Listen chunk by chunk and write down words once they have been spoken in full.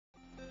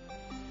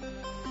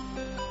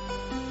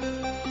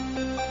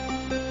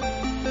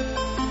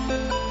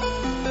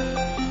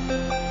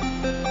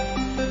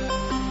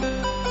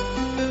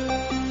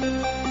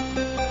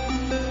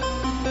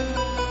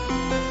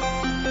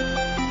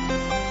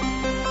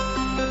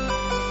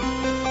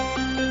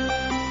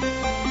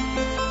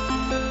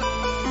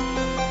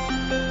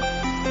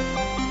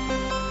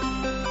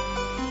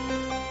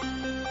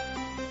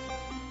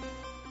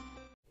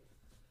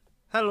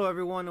Hello,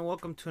 everyone, and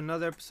welcome to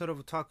another episode of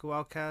Otaku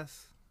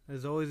Outcast.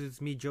 As always, it's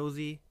me,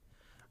 Josie.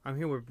 I'm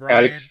here with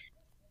Alex Brian.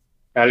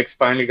 Alex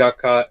finally got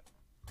caught.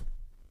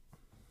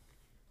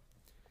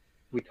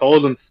 We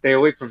told him to stay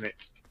away from it,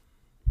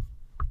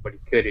 but he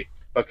couldn't.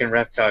 Fucking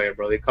reptile,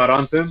 bro. They caught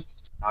on to him.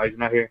 Now he's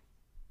not here.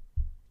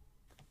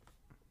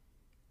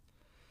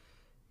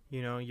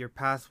 You know, your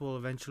past will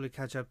eventually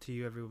catch up to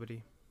you,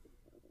 everybody.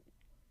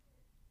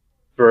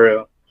 For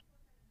real.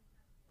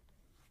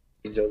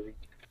 Josie.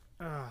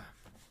 Uh,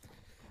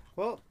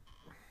 well,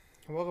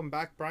 welcome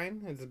back,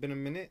 Brian. It's been a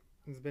minute.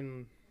 It's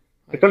been.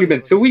 I It's only feel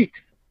been like 2 weeks.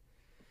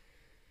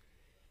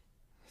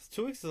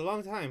 2 weeks is a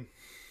long time.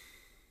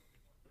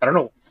 I don't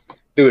know.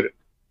 Dude,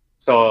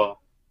 so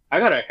I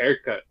got a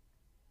haircut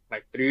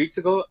like 3 weeks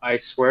ago.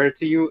 I swear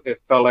to you,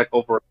 it felt like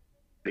over.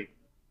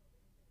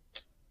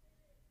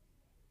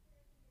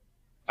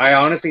 I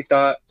honestly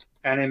thought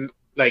anime,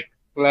 like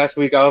last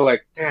week, I was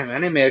like, damn,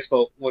 Anime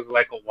Expo was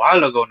like a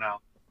while ago now.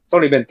 It's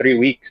only been 3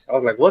 weeks. I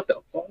was like, what the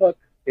fuck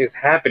is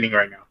happening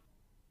right now?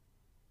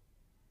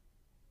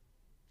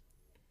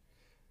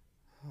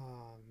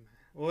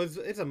 Well,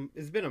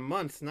 it's been a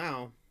month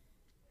now.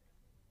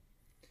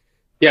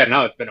 Yeah,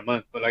 now it's been a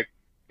month, but like,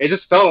 it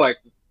just felt like,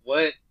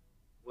 what's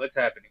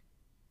happening?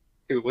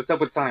 Dude, what's up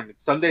with time?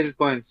 Some days it's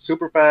going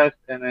super fast,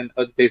 and then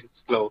other days it's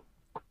slow.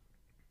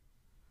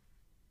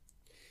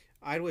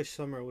 I wish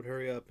summer would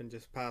hurry up and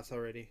just pass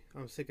already.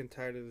 I'm sick and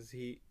tired of this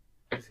heat.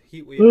 This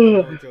heat wave is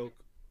no I joke.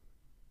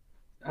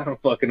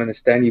 don't fucking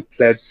understand you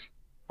plebs.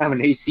 I have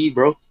an AC,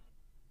 bro.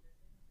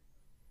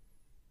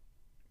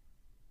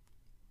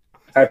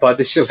 I bought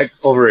this shit like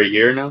over a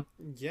year now.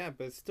 Yeah,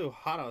 but it's still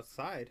hot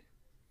outside.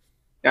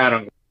 I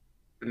don't go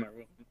in my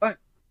room. I'm fine.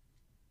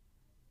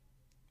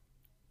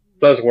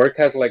 Plus, work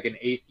has like an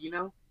AC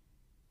now,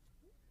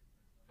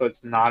 so it's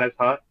not as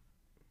hot.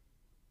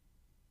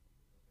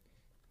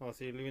 Oh,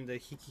 so you're living the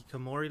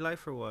hikikomori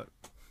life or what?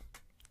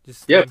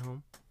 Just Yep, staying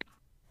home?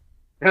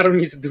 I don't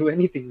need to do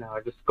anything now.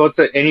 I just go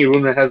to any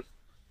room that has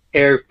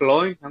air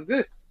flowing. I'm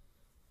good.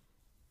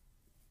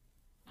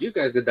 You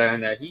guys did die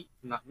in that heat,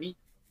 not me.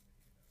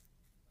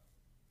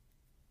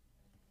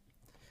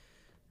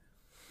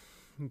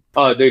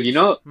 Oh, dude, you Privilege.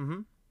 know Mm-hmm.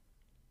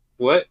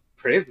 what?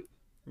 Privilege.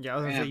 Yeah, I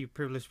was gonna say Damn. you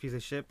privileged piece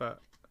of shit,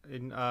 but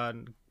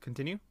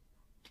continue.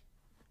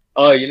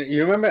 Oh,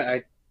 you remember?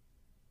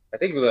 I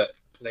think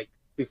like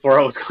before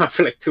I was gone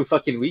for like 2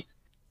 fucking weeks.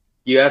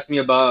 You asked me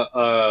about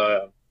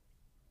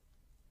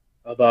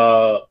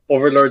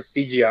Overlord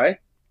CGI.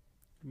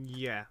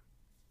 Yeah,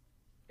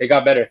 It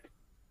got better.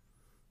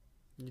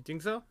 you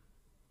think so?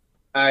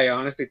 I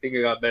honestly think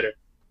it got better.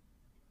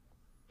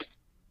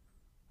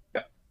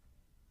 Yeah.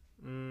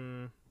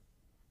 Mm,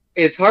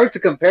 It's hard to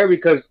compare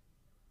because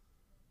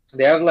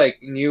they have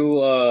like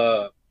new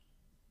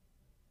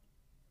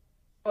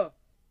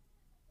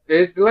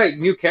it's like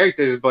new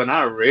characters, but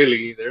not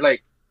really. They're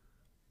like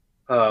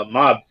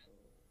mobs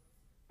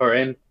or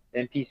NPC.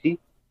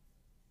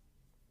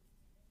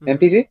 mm-hmm.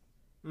 NPC?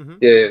 Mm-hmm.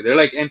 Yeah, they're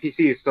like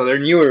NPCs, so they're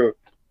newer.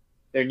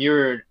 They're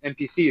newer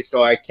NPCs,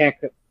 so I can't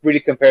really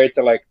compare it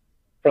to like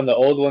from the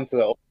old one to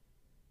the old.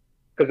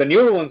 Because the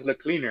newer ones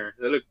look cleaner.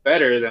 They look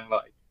better than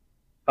like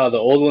how the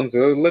old ones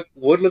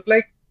would look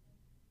like.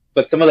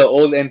 But some of the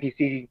old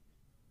NPCs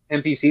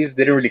didn't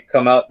really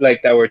come out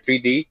like that were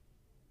 3D.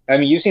 I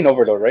mean, you've seen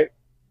Overlord, right?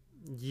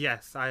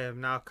 Yes, I am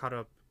now caught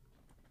up.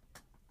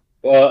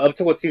 Well, up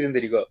to what season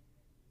did you go?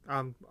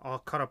 I'm all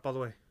caught up all the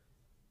way.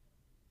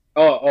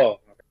 Oh.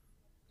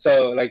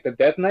 So like the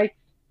Death Knights,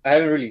 I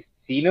haven't really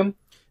seen them.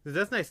 The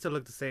Death Knight still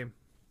look the same.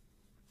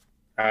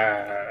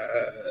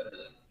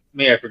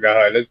 Me, I forgot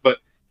how it looks, but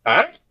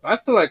I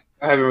feel like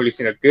I haven't really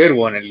seen a good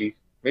one at least.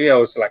 Maybe I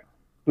was like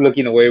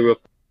looking away real.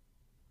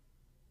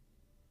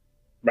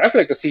 But I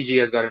feel like the CG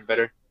has gotten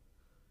better.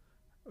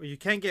 You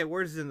can't get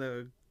worse than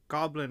the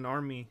Goblin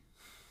Army.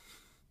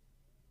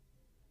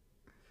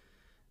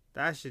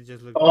 That shit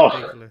just looks Oh,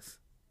 ridiculous.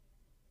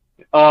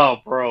 oh,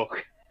 bro,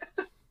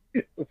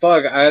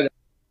 fuck, I had a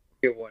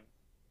good one.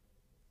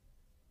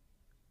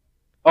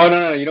 Oh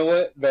no, you know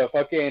what?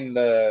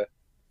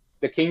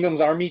 The Kingdom's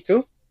Army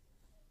too.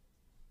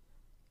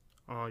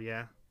 Oh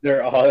yeah.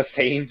 They're all the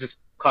same, just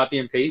copy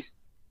and paste.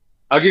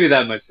 I'll give you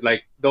that much.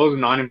 Like those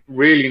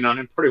really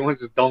non-important ones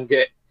just don't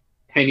get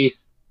any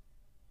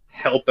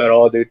help at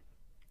all, dude.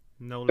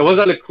 No The ones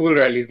that love. look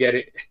cooler at least get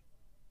it.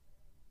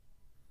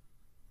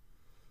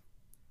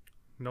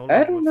 No I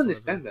love don't whatsoever.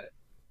 understand that.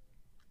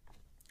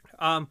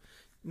 Um,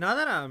 now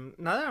that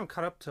I'm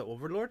caught up to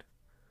Overlord,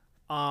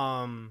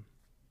 um,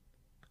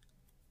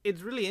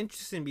 it's really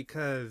interesting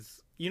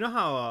because you know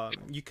how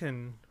you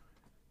can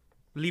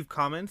leave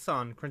comments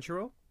on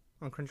Crunchyroll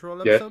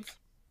Yes. episodes.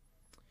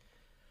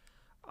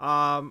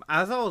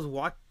 As I was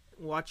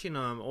watching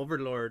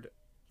Overlord,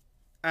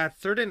 at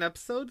certain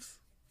episodes,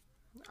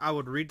 I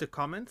would read the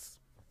comments,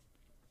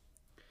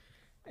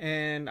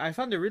 and I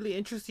found it really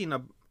interesting.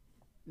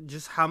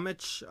 Just how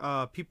much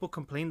people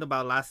complained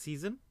about last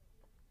season.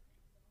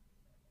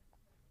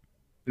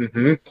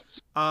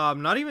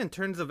 Mm-hmm. Not even in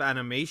terms of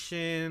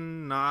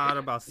animation, not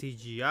about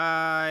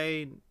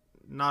CGI,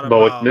 not But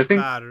what's about missing?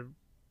 bad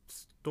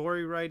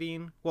story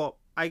writing. Well,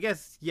 I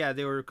guess yeah,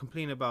 they were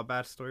complaining about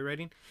bad story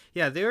writing.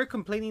 Yeah, they were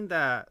complaining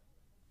that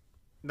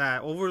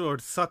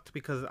Overlord sucked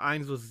because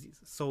Ainz was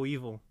so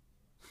evil.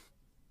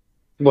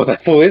 Well,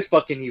 that fool is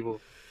fucking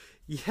evil.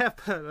 Yeah,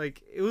 but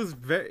like it was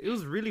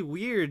really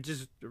weird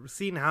just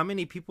seeing how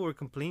many people were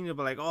complaining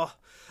about like, oh,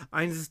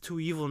 Ainz is too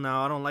evil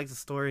now. I don't like the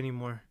story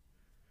anymore.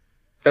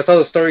 That's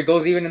how the story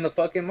goes, even in the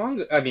fucking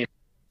manga. I mean,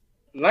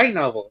 light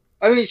novel.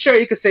 I mean, sure,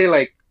 you could say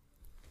like,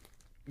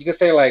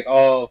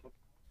 oh,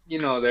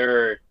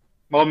 there are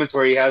moments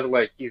where he has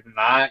like he's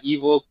not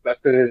evil. That's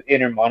because his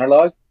inner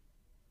monologue.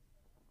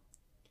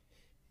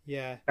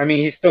 Yeah, I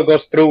mean, he still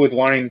goes through with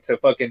wanting to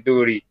fucking do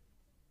what he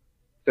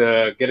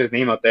to get his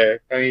name out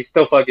there. I mean, he's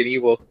still fucking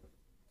evil.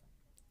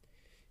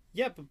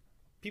 yeah, but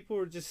people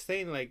were just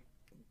saying like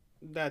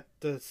that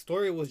the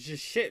story was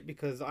just shit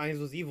because Ainz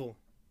was evil.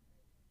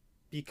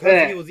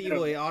 Because he was I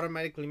evil, don't it know.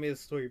 automatically made the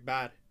story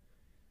bad.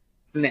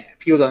 Nah,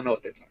 people don't know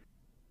this.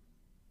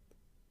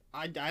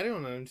 I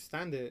don't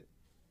understand it.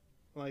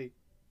 Like,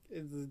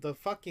 it's the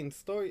fucking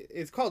story.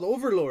 It's called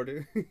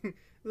Overlord.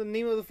 The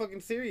name of the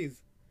fucking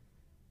series.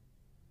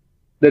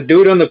 The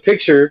dude on the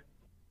picture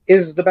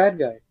is the bad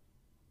guy.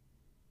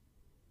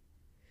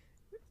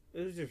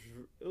 It was just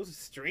it was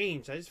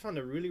strange. I just found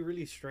it really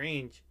really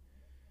strange.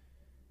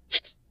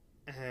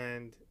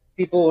 And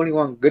People only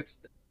want good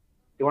stuff.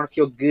 They want to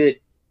feel good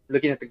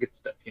looking at the good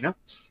stuff.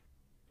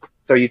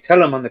 So you tell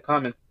them on the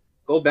comments,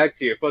 go back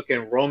to your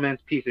fucking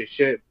romance piece of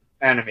shit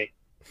anime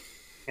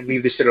and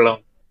leave this shit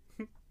alone.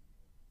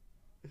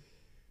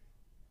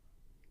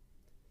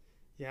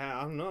 yeah,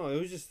 I don't know. It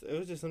was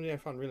just something I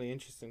found really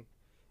interesting.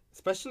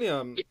 Especially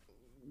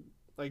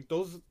like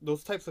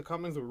those types of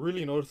comments were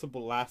really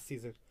noticeable last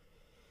season.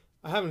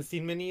 I haven't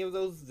seen many of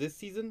those this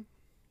season,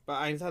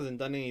 but Ainz hasn't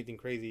done anything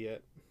crazy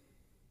yet.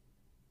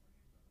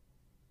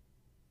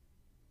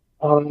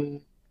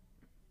 Um,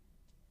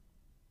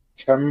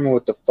 Can't remember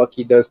what the fuck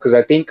he does because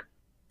I think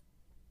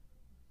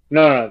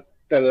no,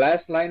 the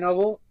last light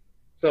novel.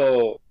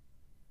 So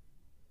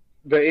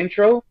the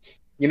intro,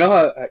 you know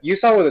how you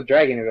saw where the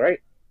dragon is, right?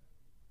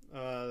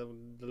 Uh,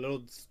 the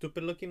little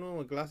stupid looking one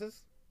with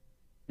glasses.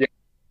 Yeah.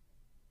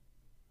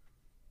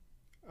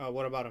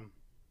 What about him?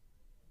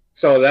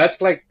 So that's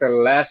like the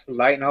last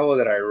light novel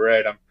that I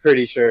read. I'm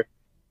pretty sure.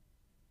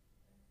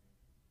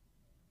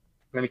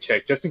 Let me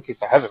check just in case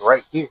I have it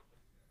right here.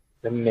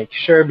 Let me make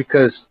sure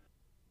because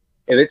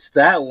if it's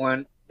that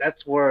one,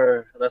 that's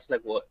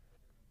like what?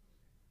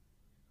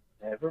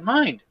 Never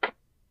mind.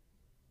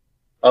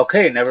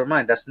 Okay, never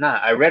mind. That's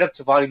not. I read up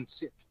to volume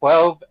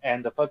 12,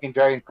 and the fucking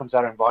dragon comes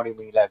out in volume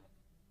 11.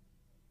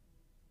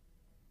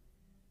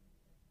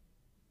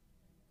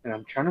 And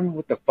I'm trying to remember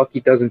what the fuck he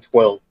does in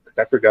 12 because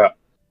I forgot.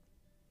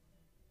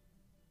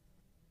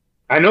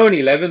 I know in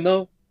 11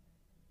 though,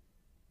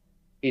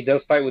 he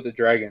does fight with the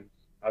dragons.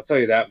 I'll tell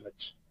you that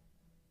much.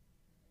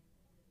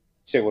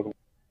 Shit was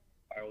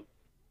wild.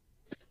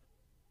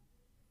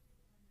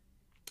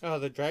 Oh,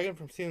 the dragon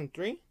from season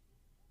 3.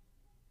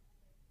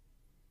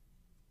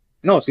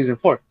 No, season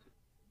 4.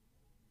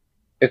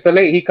 It's the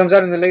late. He comes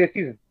out in the latest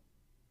season.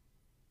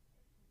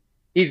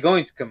 He's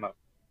going to come out.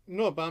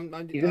 No, but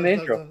He's in the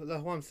intro.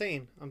 that's what I'm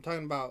saying. I'm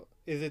talking about.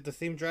 Is it the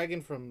same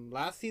dragon from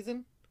last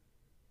season?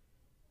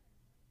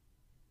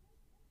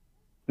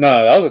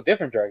 No, that was a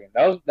different dragon.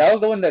 That was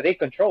the one that they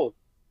controlled.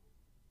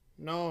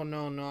 No,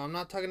 no, no. I'm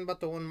not talking about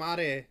the one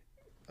Mare,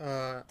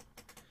 uh,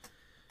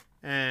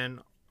 and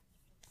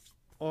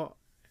oh,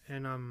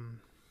 and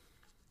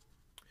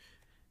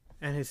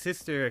and his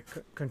sister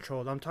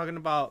controlled. I'm talking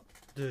about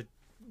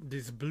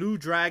this blue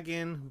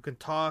dragon who can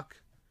talk,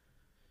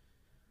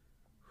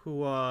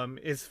 who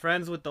is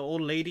friends with the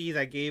old lady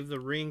that gave the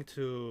ring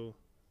to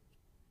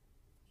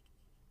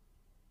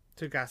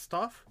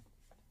Gastov.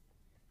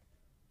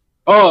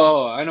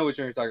 Oh, I know which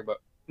one you're talking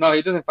about. No,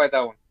 he doesn't fight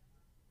that one.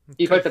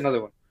 He fights Cause,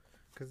 another one.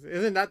 cause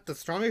isn't that the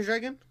strongest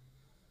dragon?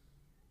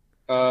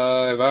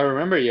 If I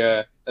remember,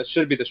 yeah, that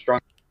should be the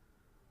strong.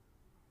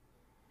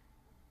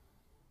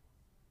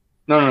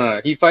 No, no,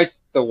 no. He fights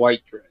the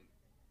white dragon.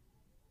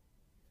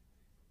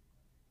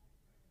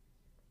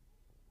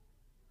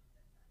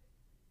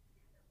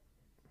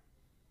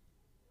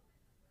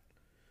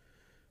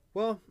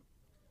 Well,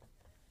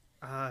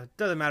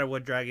 doesn't matter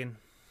what dragon.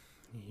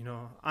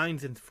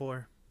 Ainz in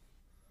 4.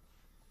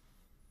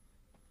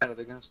 They're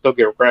gonna still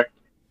get wrecked.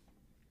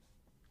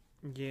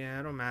 Yeah,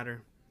 it don't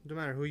matter. Don't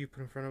matter who you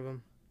put in front of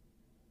him.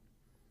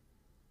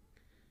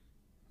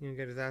 You can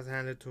get his ass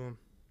handed to him.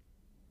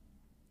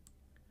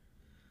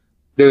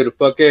 Dude,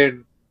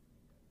 fucking.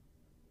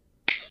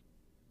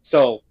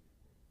 So,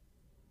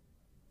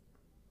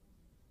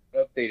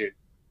 updated.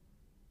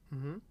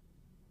 Mm-hmm.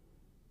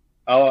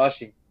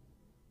 Awashi.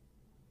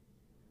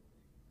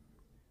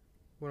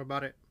 What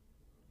about it?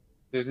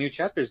 There's new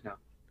chapters now.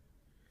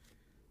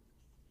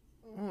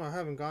 Oh, I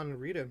haven't gone to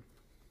read it.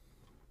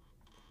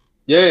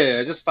 Yeah,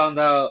 I just found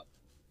out.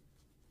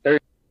 There,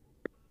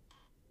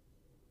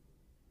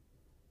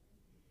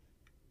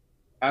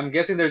 I'm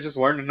guessing there just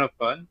weren't enough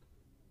funds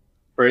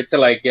for it to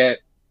like get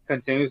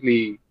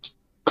continuously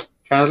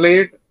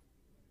translated,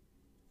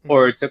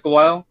 or Mhm. it took a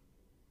while.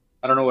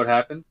 I don't know what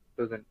happened.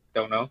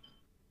 Don't know.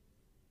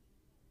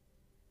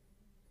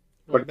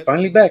 Well, But it's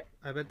finally back.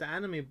 I bet the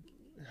anime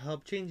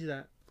helped change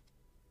that.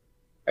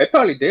 It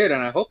probably did,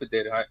 and I hope it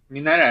did. I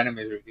mean, that anime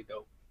is really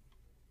dope,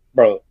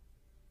 bro.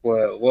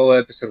 What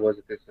episode was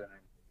it this time?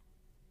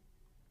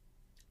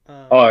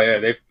 Oh Um, yeah,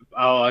 they.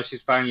 Oh,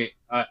 Ashi's finally.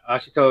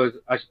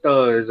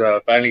 Ashito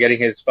is finally getting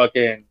his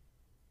fucking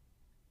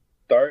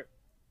start.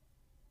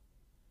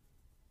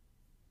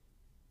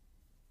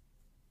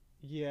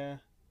 yeah.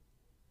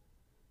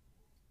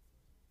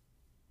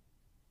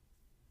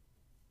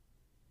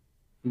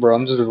 Bro,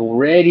 I'm just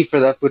ready for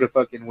that food to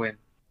fucking win.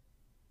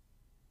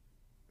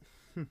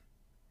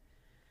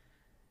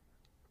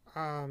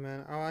 Ah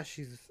man,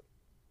 Awashi's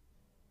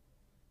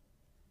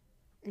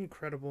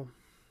incredible.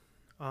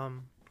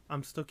 Um,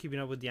 I'm still keeping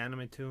up with the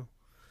anime too,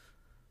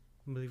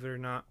 believe it or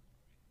not.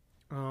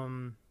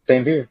 Um,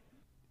 Same here.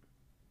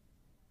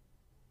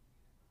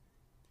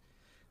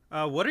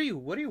 what are you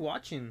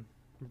watching,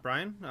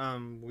 Brian?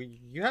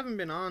 You haven't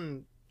been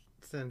on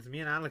since me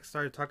and Alex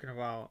started talking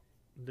about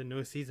the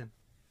newest season.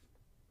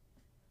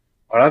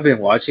 What I've been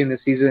watching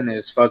this season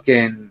is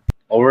fucking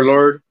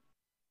Overlord,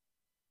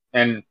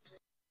 and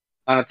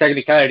on a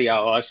technicality,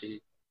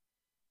 Awashi.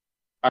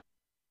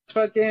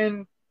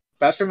 Fucking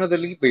Classroom of the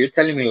League, but you're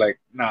telling me like,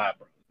 nah,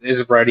 bro,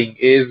 this writing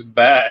is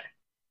bad.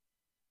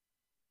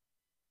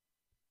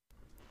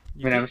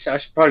 You I mean, think? I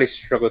should probably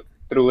struggle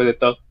through with it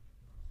though.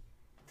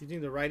 Do you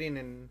think the writing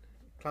in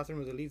Classroom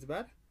of the Elite's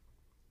bad?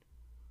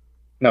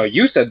 No,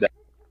 you said that.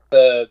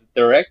 The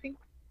directing,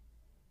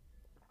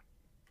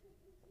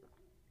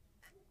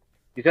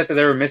 you said that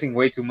they were missing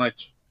way too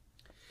much.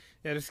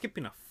 Yeah, they're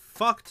skipping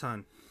fuck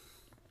ton.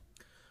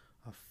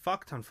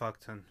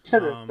 So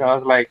I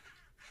was like,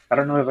 I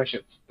don't know if I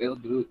should still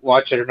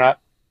watch it or not.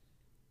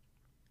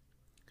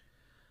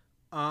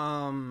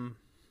 Um,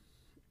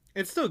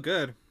 it's still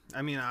good.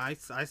 I mean, I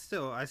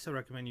still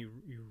recommend you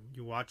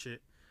watch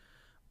it.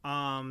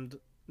 The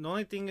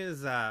only thing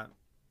is that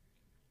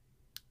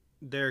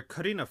they're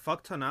cutting a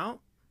fuck ton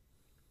out,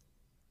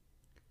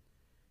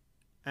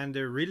 and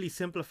they're really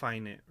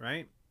simplifying it,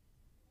 right?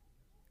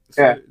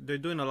 Yeah. So they're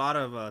doing a lot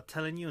of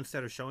telling you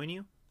instead of showing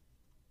you.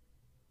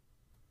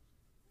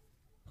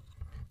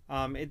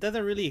 It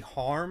doesn't really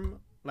harm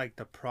like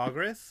the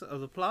progress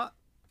of the plot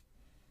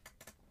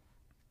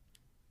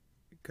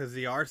because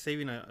they are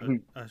saving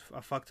Mhm.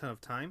 a fuck ton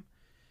of time.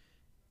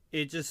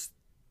 It just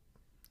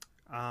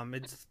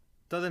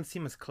doesn't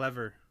seem as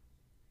clever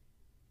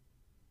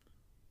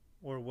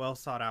or well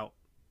thought out.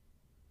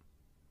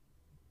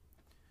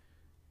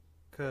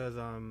 Cause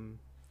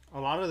a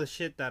lot of the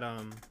shit that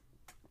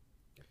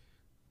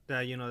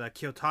that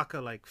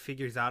Kiyotaka like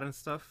figures out and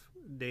stuff,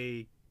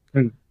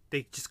 Mhm.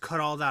 they just cut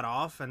all that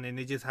off and then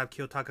they just have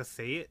Kiyotaka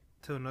say it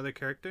to another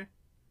character.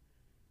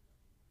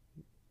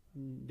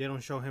 They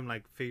don't show him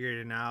like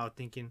figuring it out,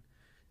 thinking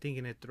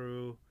it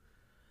through.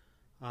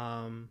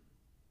 Um,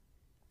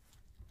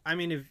 I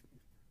mean, if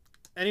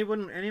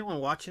anyone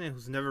watching it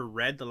who's never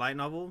read the light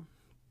novel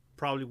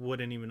probably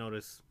wouldn't even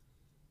notice.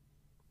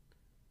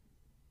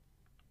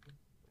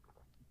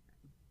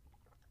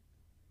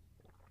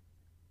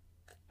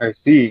 I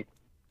see.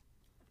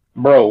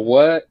 Bro,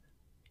 what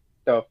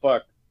the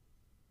fuck?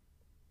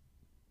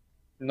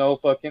 No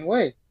fucking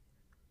way.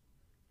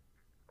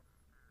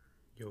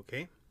 You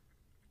okay?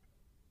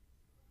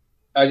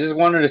 I just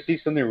wanted to see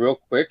something real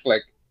quick,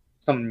 like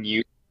some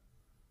new.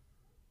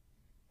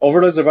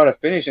 Overdose about to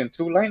finish in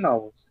two light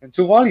novels, in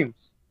two volumes.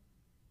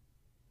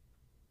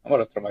 I'm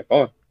about to throw my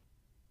phone.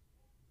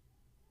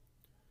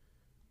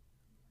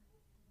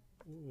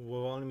 What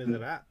volume is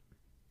it at?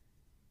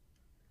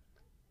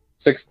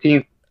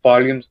 16th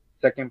volume,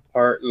 second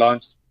part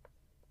launched.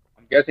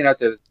 I'm guessing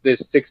after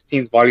this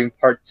 16th volume,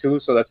 part two,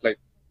 so that's like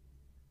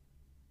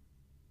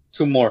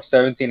two more,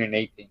 17 and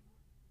 18.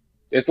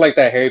 It's like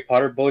that Harry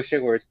Potter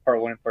bullshit where it's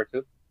part one and part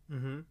two.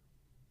 Mm-hmm.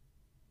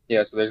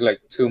 Yeah, so there's like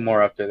two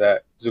more after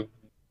that. So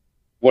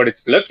what it's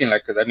looking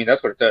like, because I mean,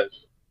 that's what it does.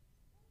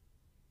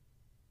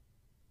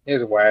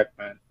 It's whack,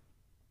 man.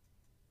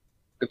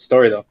 Good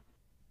story, though.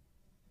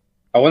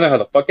 I wonder how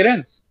the fuck it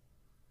ends.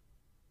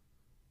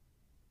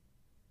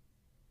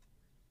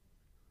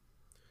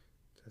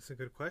 That's a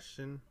good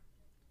question.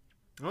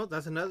 Oh,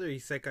 that's another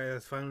isekai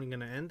that's finally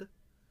gonna end.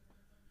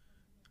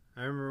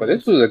 I remember But we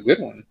this was a good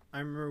one. I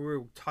remember we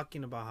were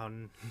talking about how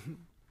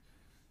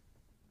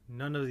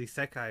none of the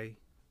isekai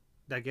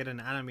that get an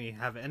anime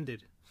have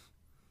ended.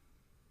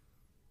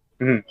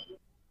 Mhm.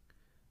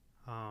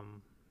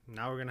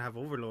 Now we're gonna have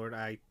Overlord.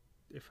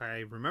 If I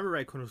remember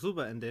right,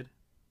 Konosuba ended.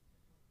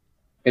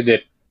 It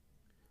did.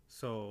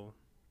 So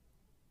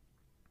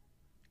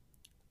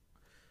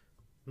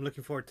I'm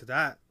looking forward to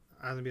that.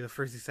 I'm gonna be the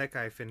first isekai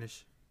I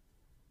finish.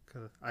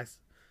 Cause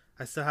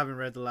I still haven't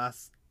read the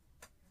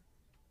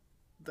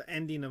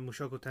ending of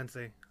Mushoku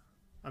Tensei.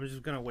 I'm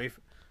just gonna wait.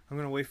 I'm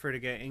gonna wait for it to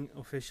get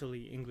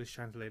officially English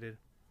translated.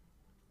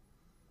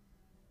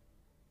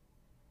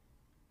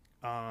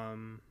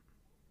 Um,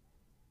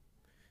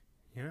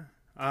 yeah.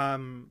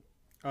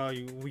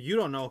 You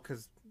don't know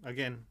because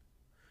again,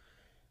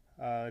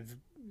 uh, it's,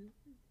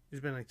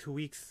 it's been like 2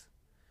 weeks,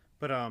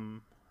 but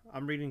I'm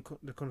reading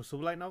the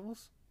Konosuba light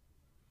novels,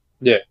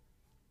 Yeah.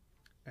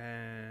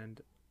 and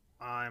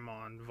I'm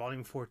on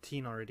volume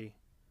 14 already.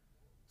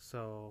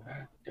 So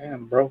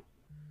Damn, bro.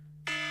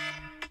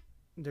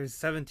 there's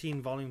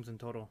 17 volumes in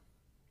total.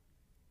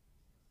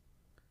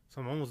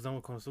 So I'm almost done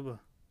with Konosuba.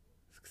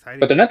 It's But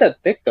exciting. they're not that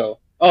thick though.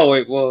 Oh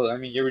wait, well, I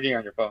mean, you're reading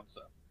on your phone,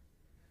 so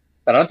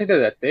I don't think they're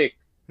that thick.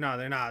 No,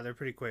 they're not. They're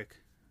pretty quick.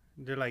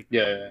 They're like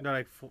Yeah. they're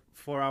like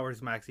 4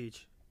 hours max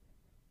each.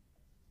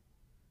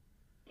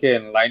 Okay,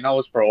 and light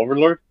novels for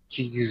Overlord.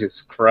 Jesus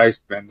Christ,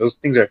 man, those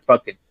things are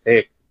fucking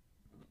thick.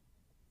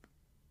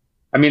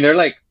 I mean, they're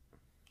like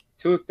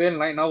two thin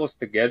light novels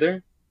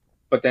together,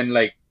 but then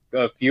like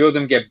a few of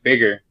them get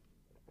bigger.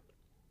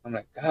 I'm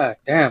like, God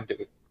damn,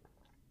 dude.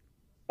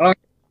 How long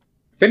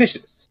finish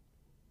this?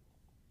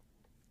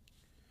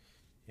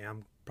 Yeah,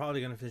 I'm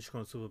probably gonna finish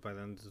Konosuba by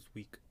the end of this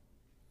week.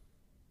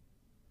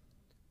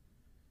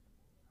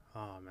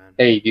 Oh man.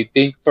 Hey, do you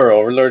think for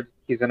Overlord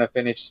he's gonna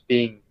finish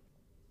being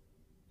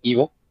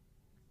evil?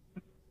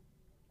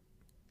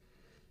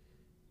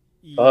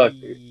 Fuck,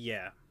 dude.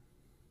 Yeah.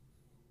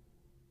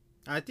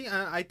 I think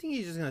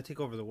he's just gonna take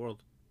over the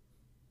world.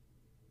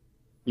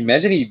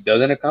 Imagine he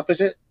doesn't accomplish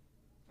it.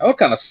 That would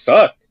kind of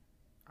suck.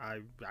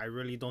 I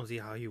really don't see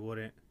how he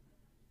wouldn't.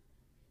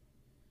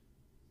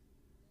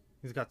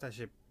 He's got that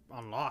shit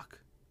on lock.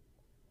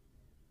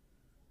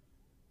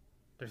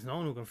 There's no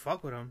one who can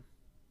fuck with him.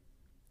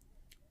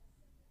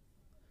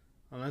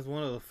 Unless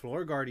one of the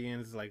floor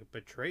guardians like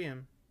betray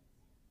him.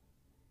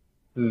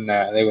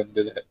 Nah, they wouldn't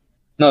do that.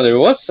 No, there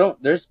was some.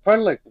 There's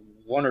probably like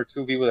one or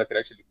two people that could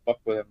actually fuck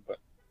with him, but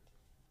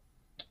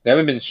they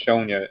haven't been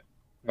shown yet,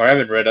 or I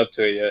haven't read up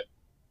to it yet.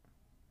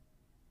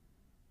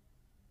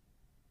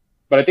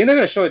 But I think they're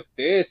gonna show it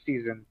this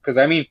season because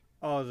I mean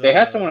Oh, they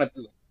had someone at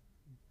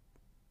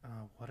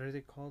what are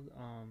they called?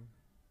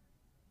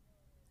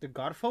 The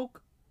Godfolk?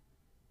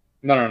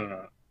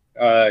 no.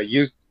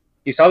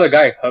 You saw the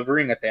guy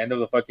hovering at the end of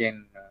the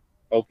fucking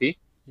OP.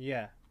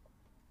 Yeah.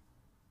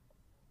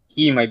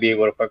 He might be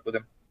able to fuck with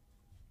him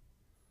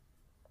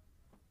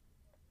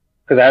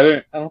because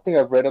I don't think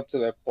I've read up to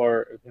that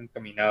part of him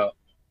coming out.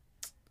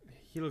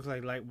 He looks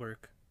like light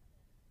work.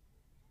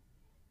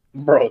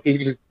 Bro, he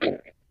just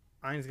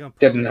Ain's gonna put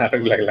did him in a not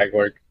look blender. like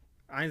work.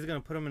 Ain's gonna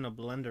put him in a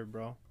blender,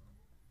 bro.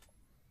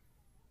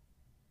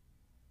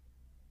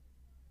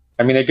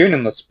 I mean, they're giving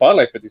him the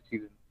spotlight for this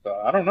season, so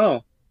I don't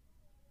know.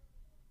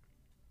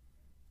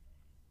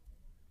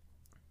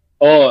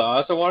 Oh, I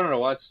also wanted to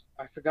watch.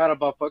 I forgot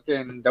about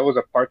fucking. That was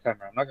a part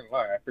timer. I'm not gonna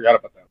lie, I forgot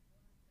about that.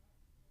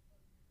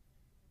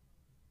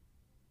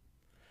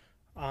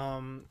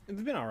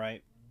 It's been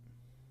alright.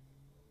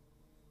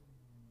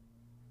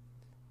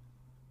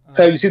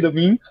 Have you seen the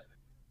meme?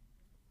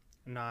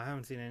 No, I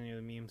haven't seen any of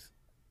the memes.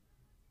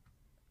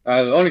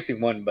 I've only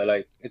seen one, but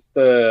like it's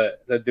the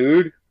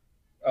dude,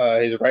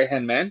 his right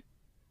hand man,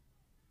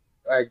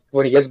 like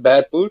when he gets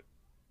bad food.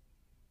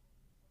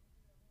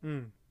 Hmm.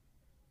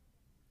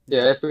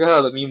 Yeah, I forgot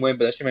how the meme went,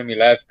 but that shit made me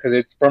laugh because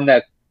it's from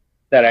that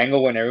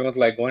angle when everyone's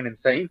like going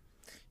insane.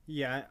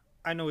 Yeah,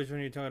 I know which one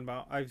you're talking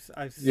about.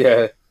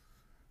 Yeah,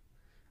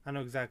 I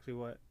know exactly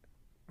what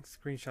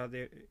screenshot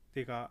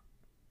they got.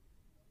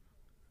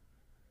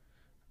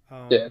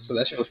 yeah. So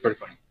that shit was pretty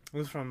funny. It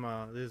was from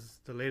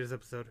the latest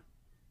episode.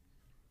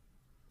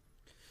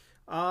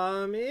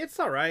 It's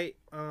all right.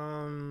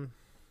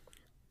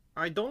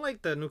 I don't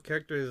like the new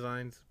character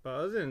designs, but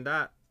other than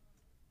that,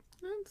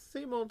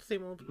 same old,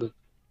 same old.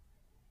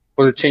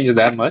 Was it changed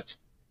that much?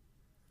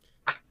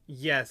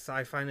 Yes,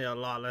 I find it a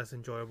lot less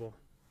enjoyable.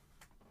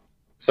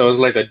 So it was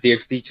like a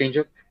DxD change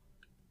up.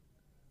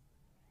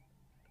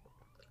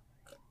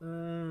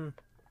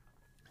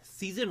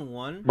 Season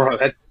 1, Bro,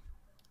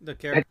 the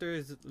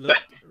characters looked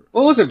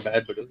what wasn't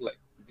bad, but it was like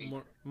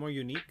more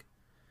unique.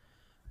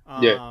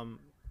 yeah,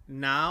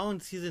 Now in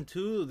season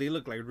 2, they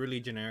look like really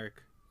generic.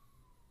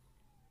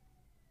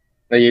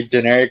 like your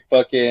generic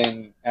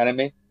fucking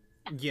anime,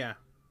 Yeah,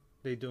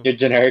 they do. your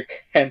generic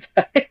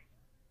hentai.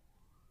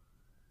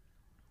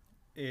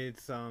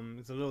 It's a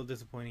little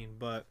disappointing,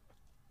 but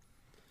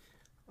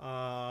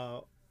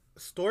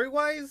story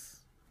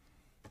wise,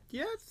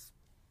 yes,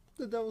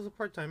 the devil's a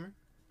part timer.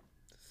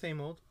 Same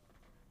old.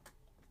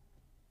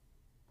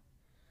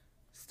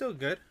 Still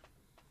good.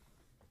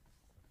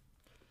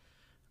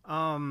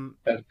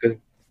 That's good.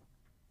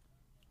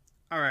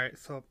 All right,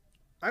 so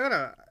I got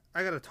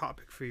a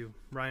topic for you,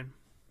 Ryan.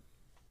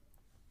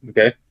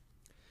 Okay.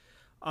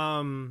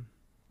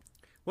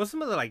 What's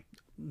some of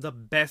the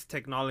best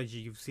technology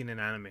you've seen in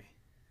anime?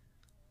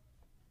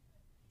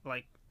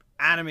 Like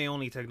anime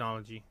only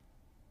technology,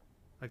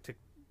 like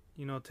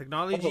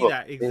technology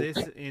that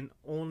exists in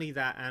only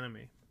that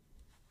anime.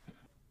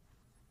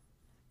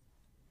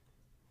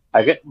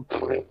 I get.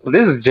 Well,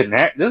 this is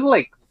generic. This is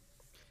like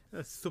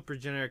That's a super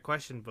generic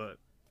question, but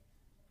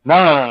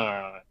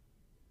no.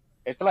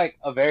 It's like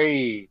a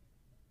very.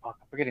 Oh, I'm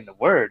forgetting the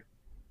word.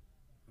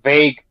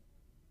 Vague.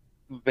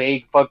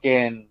 vague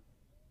fucking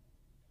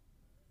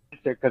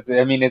answer because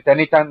I mean it's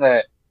anytime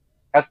that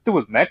has to do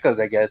with mechas,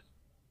 I guess,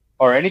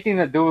 or anything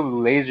to do with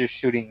laser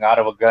shooting out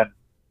of a gun.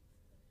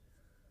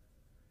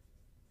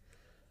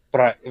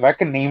 But if I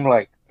can name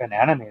like an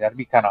anime, that'd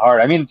be kind of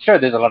hard. I mean, sure,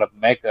 there's a lot of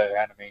mecha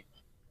anime,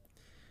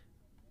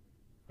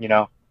 you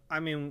know. I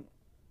mean,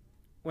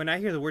 when I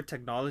hear the word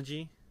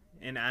technology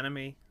in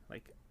anime,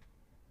 like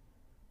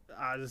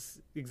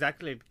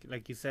exactly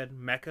like you said,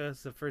 mecha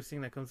is the first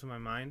thing that comes to my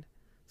mind.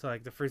 So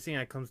like the first thing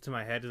that comes to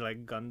my head is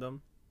like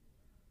Gundam.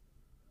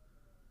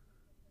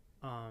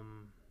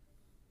 Um,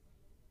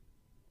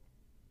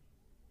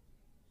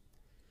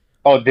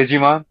 Oh,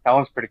 Digimon, that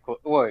one's pretty cool.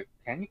 Wait,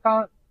 can you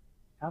count?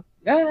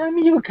 Yeah, I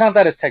mean you can count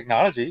that as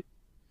technology.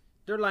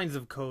 they're lines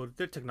of code.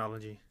 They're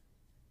technology.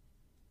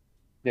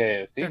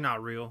 Yeah, They're see,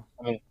 not real.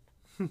 I mean,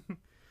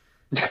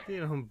 They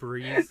don't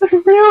breathe. it's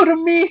real to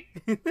me.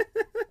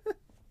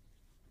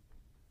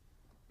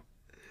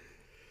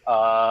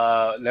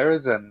 There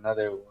is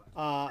another one.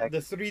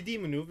 The 3D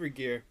maneuver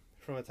gear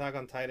from Attack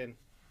on Titan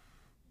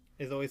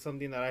is always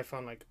something that I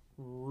found like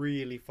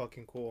really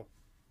fucking cool.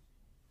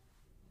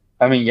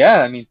 I mean,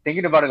 yeah, I mean,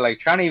 thinking about it, like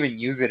trying to even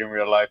use it in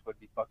real life would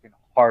be fucking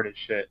hard as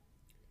shit.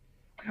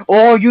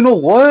 Oh, you know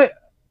what?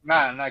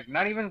 Nah, like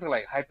not even to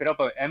like hype it up,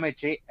 but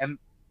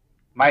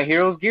My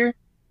Hero's gear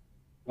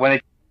when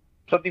it's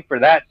something for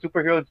that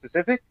superhero in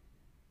specific,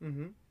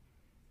 Mm-hmm.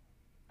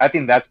 I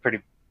think that's pretty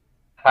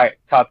high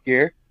top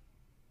gear.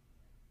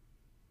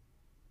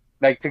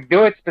 Like to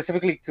do it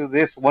specifically to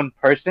this one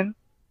person,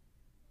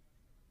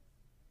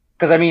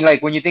 because I mean,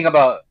 like when you think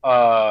about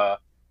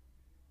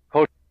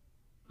Coach,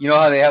 you know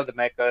how they have the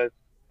mechas,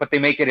 but they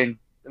make it in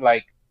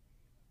like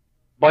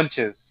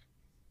bunches,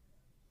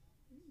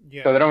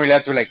 Yeah. so they don't really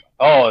have to like,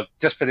 oh,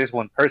 just for this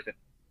one person.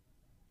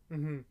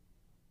 Mm-hmm.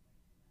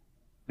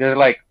 They're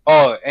like,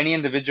 oh, any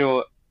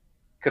individual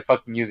could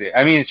fucking use it.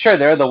 I mean, sure,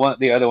 there are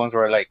the other ones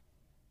where like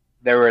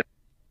there were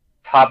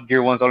top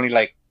gear ones, only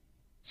like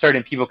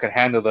certain people could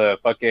handle the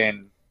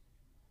fucking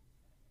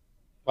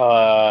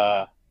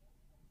uh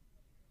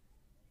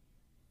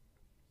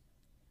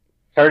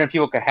certain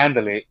people could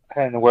handle it,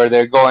 and where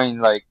they're going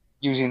like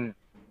using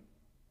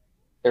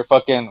their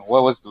fucking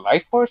what was it,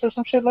 life force or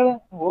some shit like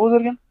that. What was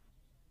it again?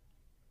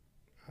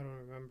 I don't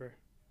remember.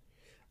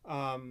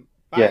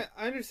 Yeah,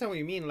 I understand what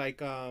you mean. Like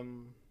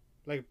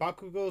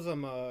Bakugo's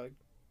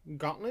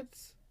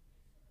gauntlets.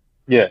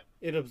 yeah,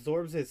 It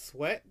absorbs his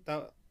sweat.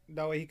 That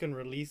way he can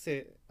release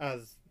it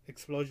as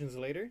explosions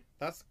later.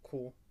 That's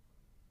cool.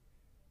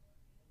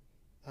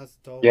 That's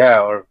dope.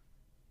 yeah, or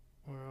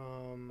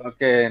Or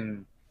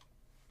fucking.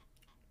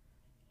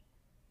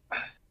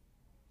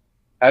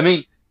 I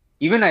mean,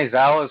 even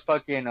Aizawa's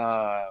fucking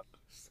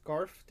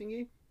scarf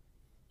thingy.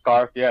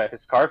 scarf, yeah, his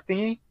scarf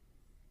thingy,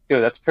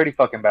 dude, that's pretty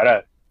fucking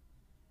badass.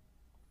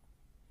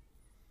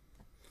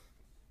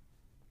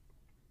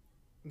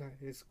 That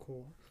is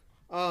cool.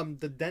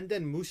 The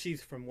Denden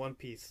Mushis from One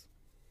Piece.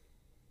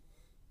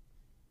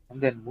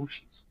 And then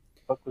Mushi's,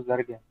 what was that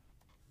again?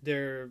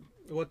 They're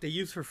what they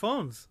use for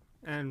phones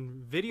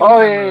and video Oh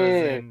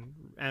cameras yeah.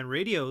 and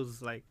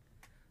radios. Like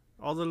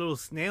all the little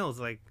snails.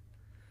 Like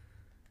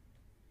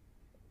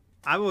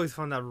I've always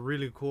found that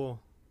really cool.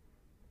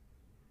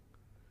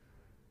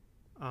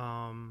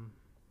 Um,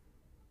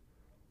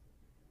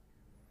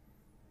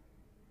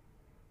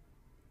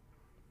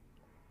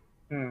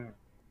 Hmm.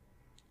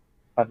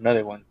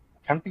 Another one.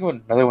 I'm trying to think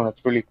of another one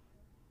that's really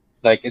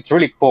like it's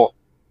really cool.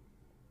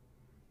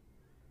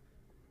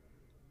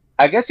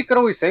 I guess you could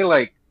always say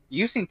like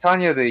using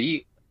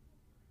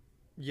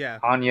yeah,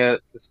 Tanya,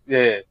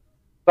 yeah.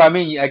 So I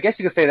mean, I guess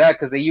you could say that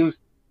because they use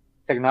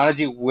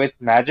technology with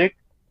magic.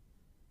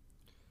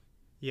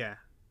 yeah.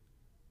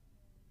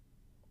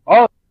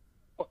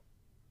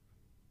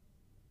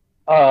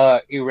 Oh,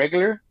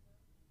 irregular.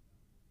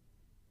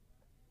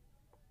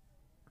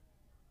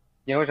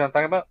 You know what I'm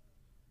talking about?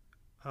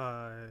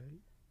 Uh,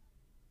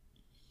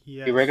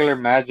 Irregular yes,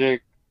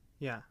 magic.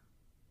 yeah.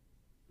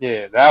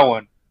 Yeah, that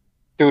one.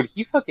 Dude,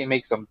 he fucking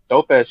makes some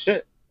dope ass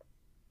shit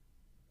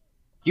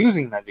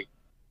using magic.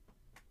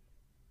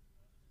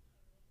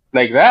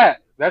 Like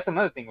that. That's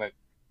another thing. Like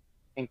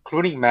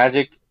including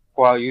magic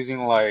while using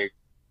like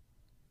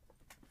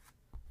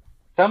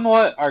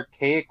somewhat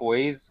archaic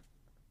ways,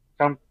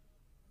 some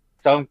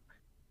some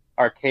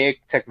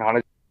archaic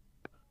technology,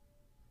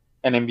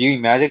 and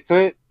imbuing magic to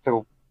it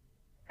to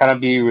kind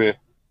of be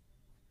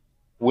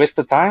with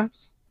the times.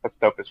 That's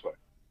dope as fuck.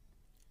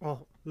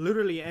 Oh,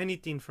 literally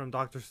anything from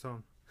Doctor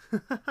Stone.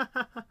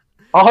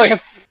 Oh yeah,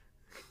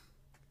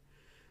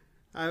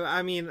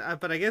 I mean,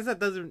 but I guess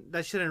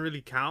that shouldn't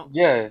really count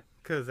yeah,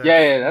 because yeah,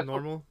 that's yeah. That's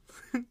what, normal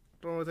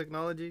normal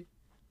technology.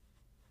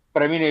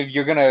 but I mean, if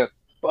you're gonna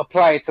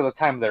apply it to the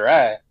time they're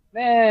at,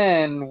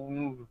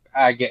 then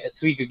I guess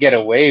we could get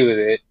away with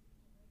it.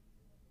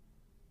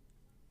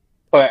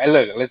 But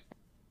look, let's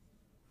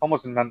a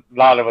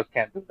lot of us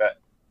can't do that.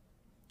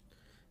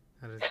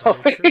 That is So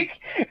very true.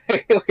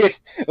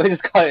 we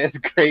just call it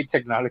as great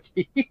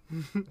technology.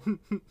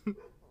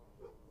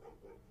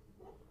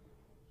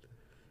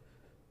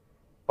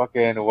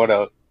 fucking what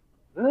else?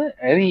 Is there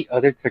any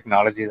other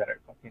technology that are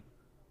fucking?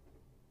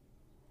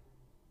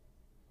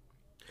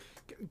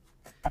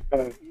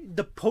 Uh,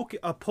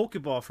 A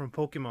Pokeball from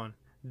Pokemon.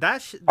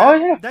 That oh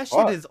yeah, that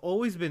shit fuck. has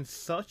always been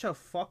such a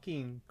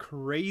fucking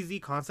crazy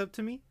concept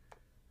to me.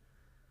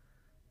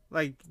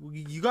 Like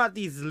you got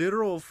these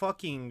literal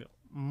fucking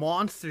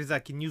monsters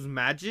that can use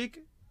magic,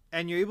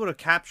 and you're able to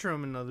capture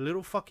them in a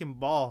little fucking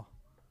ball,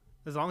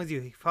 as long as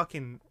you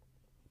fucking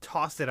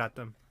toss it at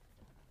them.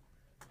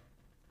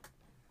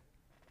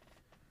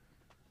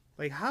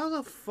 Like how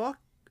the fuck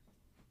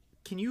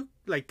can you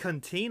like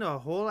contain a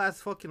whole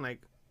ass fucking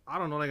like I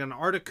don't know like an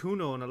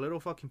Articuno in a little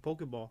fucking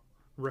Pokeball?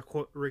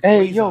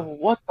 Hey yo, Rayquaza.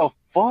 what the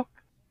fuck?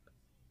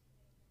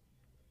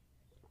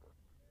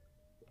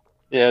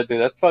 Yeah,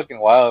 dude, that's fucking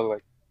wild.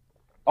 Like,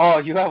 oh,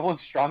 you have one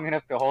strong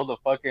enough to hold a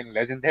fucking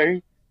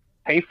legendary?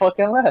 Pay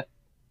fucking less.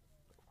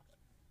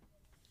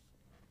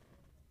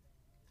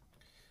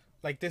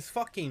 Like this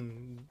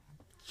fucking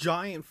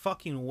giant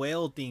fucking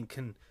whale thing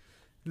can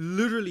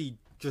literally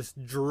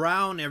just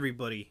drown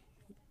everybody.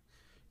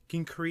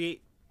 Can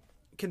create,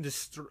 can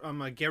destroy,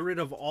 get rid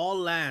of all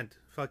land.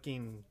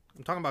 Fucking,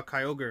 I'm talking about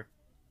Kyogre.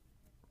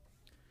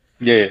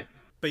 Yeah.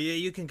 But yeah,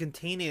 you can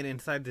contain it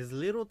inside this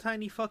little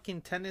tiny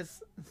fucking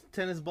tennis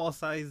ball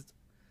sized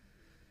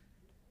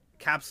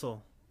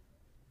capsule.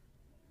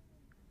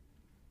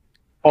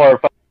 Or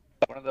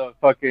one of the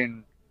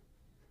fucking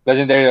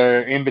legendary that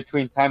are in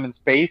between time and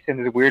space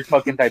in this weird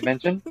fucking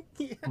dimension.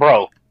 Yeah.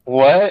 Bro,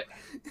 what?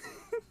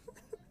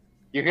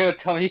 You're gonna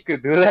tell me you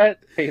could do that?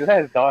 Say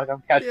less, dog.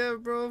 I'm catching. Yeah,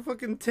 bro,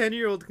 fucking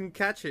 10-year-old can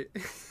catch it.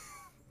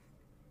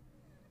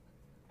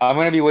 I'm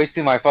gonna be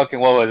wasting my fucking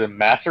what was it,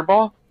 Master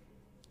Ball?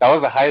 That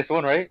was the highest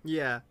one, right?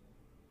 Yeah.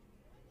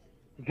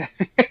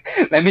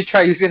 Let me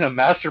try using a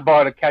Master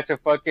Ball to catch a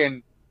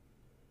fucking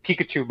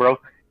Pikachu, bro.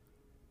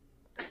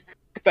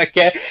 I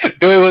can't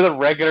do it with a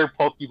regular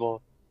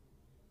Pokeball.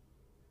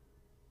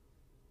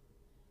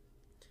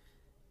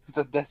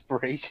 The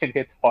desperation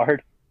hits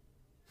hard.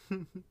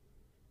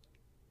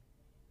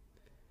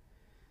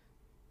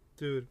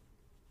 Dude.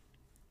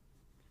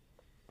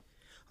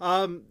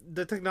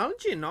 The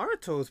technology in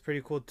Naruto is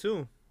pretty cool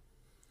too.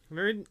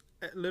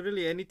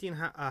 Literally anything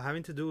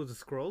having to do with the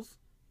scrolls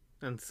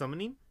and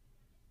summoning.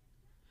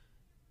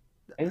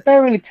 Is that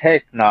really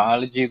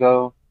technology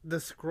though? The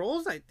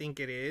scrolls, I think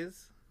it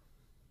is.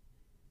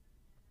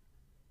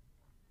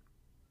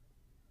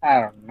 I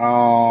don't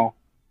know.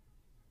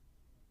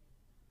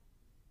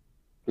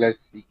 Let's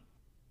see.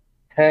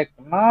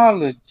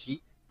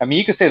 Technology. I mean,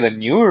 you could say the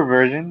newer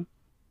version.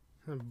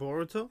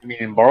 Boruto, I mean,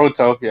 in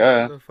Boruto,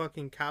 yeah. the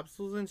fucking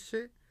capsules and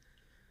shit.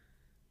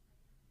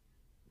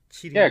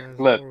 Cheating Yeah, 'cause ass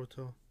look,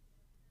 Boruto.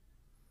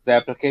 the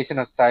application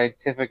of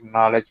scientific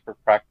knowledge for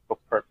practical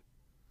purpose.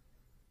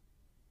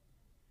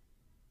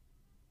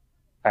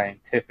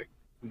 Scientific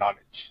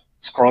knowledge.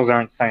 Scrolls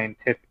aren't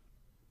scientific.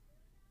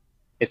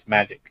 It's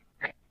magic.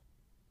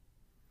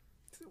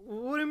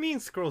 What do you mean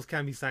scrolls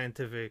can't be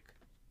scientific?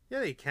 Yeah,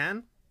 they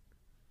can.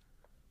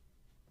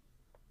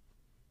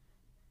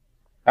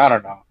 I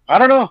don't know. I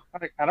don't know.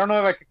 I don't know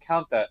if I could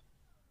count that.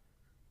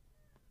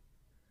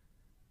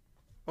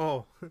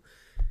 Oh,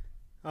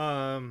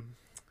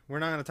 we're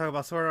not gonna talk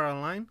about Sword Art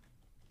Online.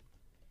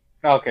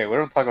 Okay, we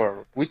don't talk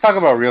about. We talk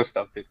about real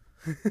stuff, dude.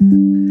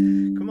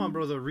 Come on,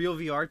 bro. The real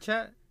VR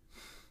chat.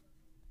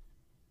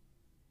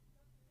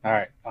 All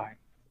right, fine,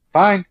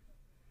 fine.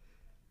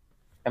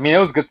 I mean, it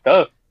was good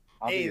stuff.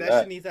 I'll Hey, give you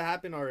that shit needs to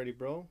happen already,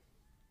 bro.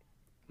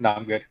 No,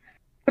 I'm good.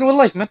 But with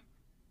life, man.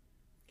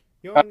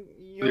 You Uh, don't,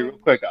 you Real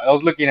don't, quick, I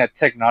was looking at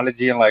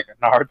technology and like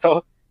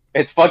Naruto.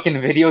 It's fucking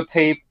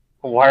videotape,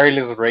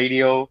 wireless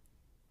radio,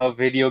 a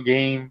video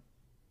game,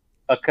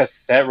 a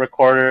cassette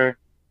recorder,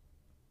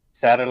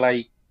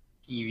 satellite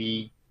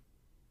TV,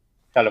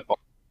 telephone,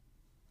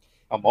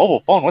 a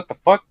mobile phone. What the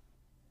fuck?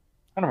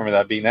 I don't remember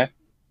that being that.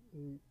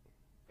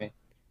 Okay.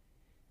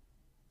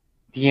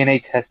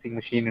 DNA testing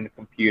machine and a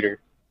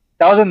computer.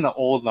 That was in the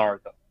old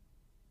Naruto.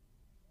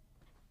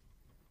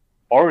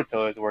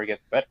 Boruto is where it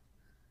gets better.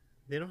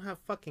 They don't have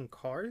fucking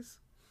cars.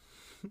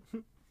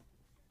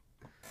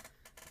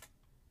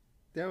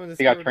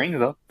 They got trains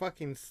though.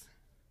 Fucking.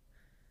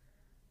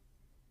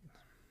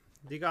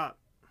 They got.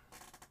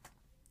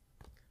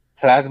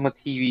 Plasma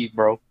TV,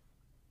 bro.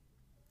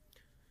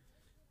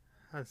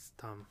 That's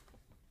dumb.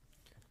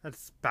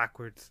 That's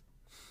backwards.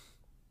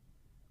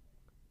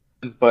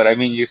 But I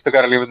mean, you still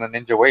gotta live in the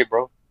ninja way,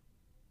 bro.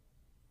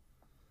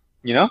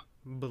 You know?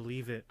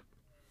 Believe it.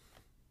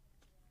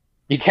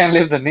 You can't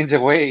live the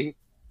ninja way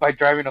by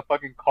driving a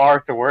fucking car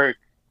to work.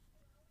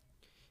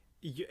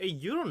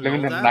 You don't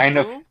Living know the that, nine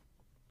bro.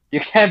 You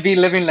can't be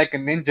living like a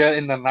ninja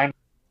in the 9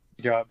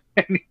 job.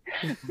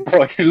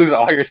 Bro, you lose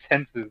all your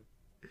senses.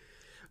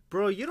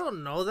 Bro, you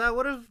don't know that.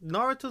 What if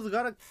Naruto's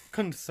gotta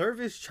conserve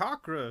his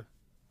chakra?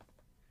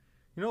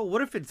 You know,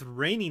 what if it's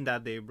raining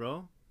that day,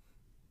 bro?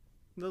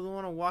 He doesn't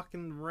want to walk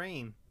in the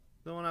rain.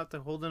 Doesn't want to have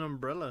to hold an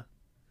umbrella.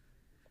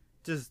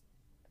 Just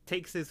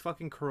takes his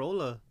fucking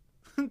Corolla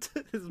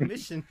to his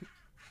mission.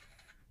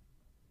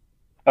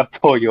 A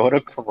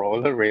Toyota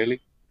Corolla,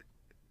 really?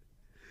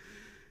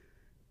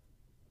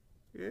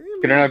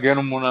 Can I not get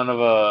him one out of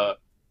a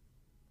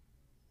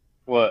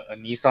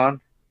Nissan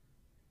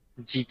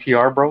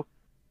GTR, bro?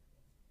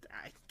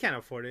 I can't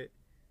afford it.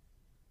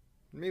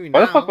 Maybe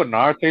Why the fuck now. would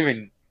Naruto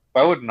even?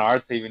 Why would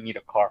Naruto even need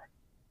a car?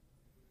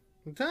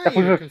 I'm telling That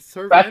you was to as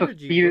conserve fast as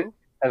energy, speed bro.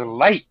 as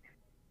light.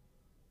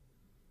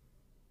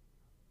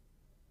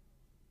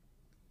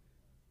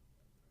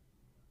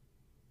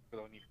 He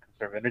don't need to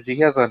conserve energy.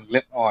 He has a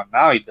limit. Oh,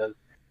 now he does.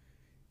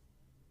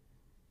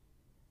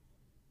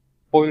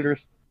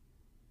 Spoilers.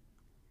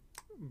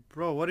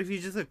 Bro, what if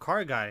he's just a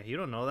car guy? You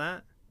don't know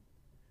that.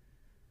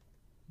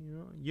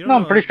 You No, don't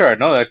I'm know. pretty sure I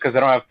know that because I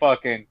don't have a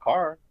fucking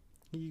car.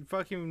 He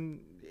fucking.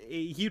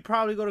 He'd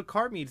probably go to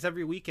car meets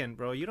every weekend,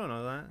 bro. You don't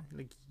know that.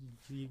 Like,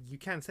 you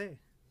can't say.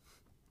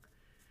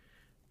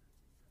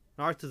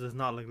 Naruto does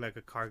not look like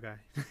a car guy.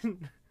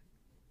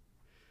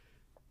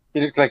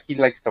 He looks like he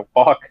likes to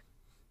walk.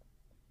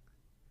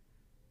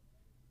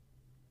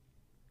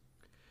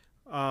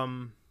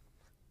 um.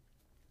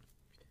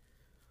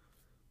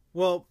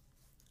 Well,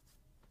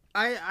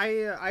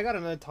 I got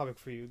another topic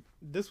for you.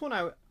 This one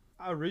I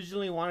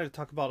originally wanted to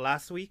talk about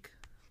last week,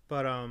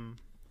 but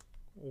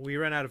we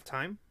ran out of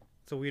time,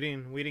 so we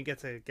didn't get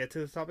to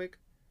this topic.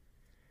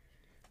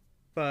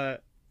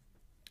 But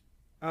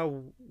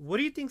what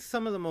do you think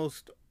some of the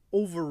most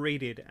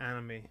overrated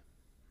anime?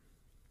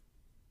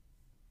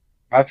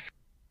 I've said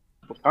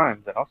it multiple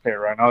times, and I'll say it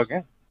right now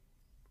again.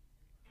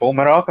 Full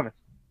Metal Alchemist.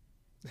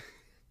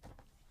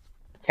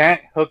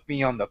 Can't hook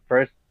me on the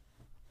first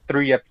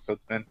 3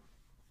 episodes, man.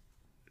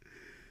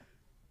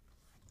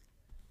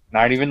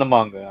 Not even the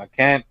manga. I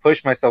can't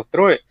push myself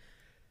through it.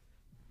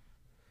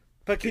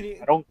 But can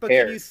you I don't but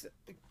can you care. s-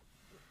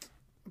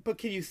 but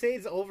can you say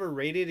it's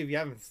overrated if you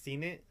haven't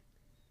seen it?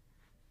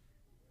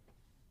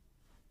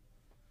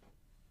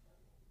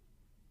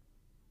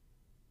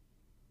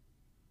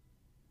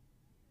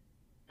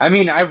 I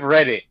mean, I've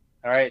read it.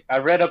 All right, I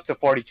read up to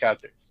 40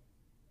 chapters.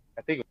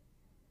 I think.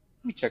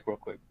 Let me check real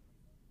quick.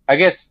 I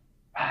guess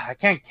I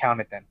can't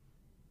count it then.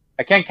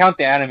 I can't count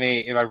the anime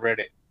if I read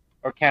it,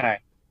 or can I?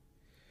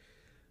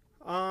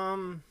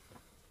 Um,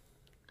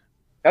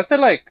 That's the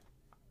like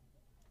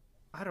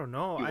I don't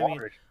know. you I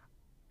mean, waters.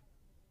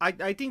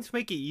 I think to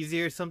make it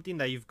easier, something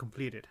that you've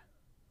completed,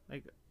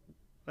 like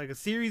like a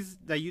series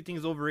that you think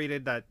is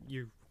overrated that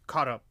you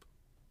caught up.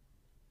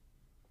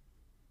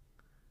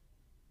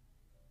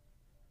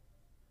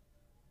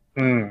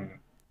 Hmm.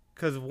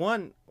 Cause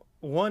one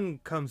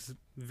comes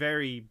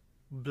very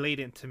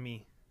blatant to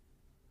me.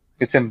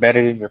 It's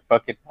embedded in your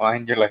fucking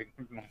mind. You're like,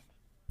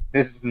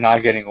 this is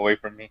not getting away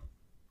from me.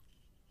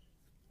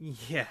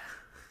 Yeah.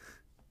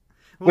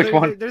 Well, Which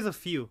one? there's a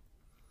few.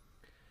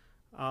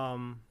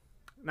 Um,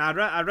 now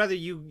I'd rather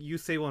you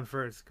say one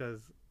first,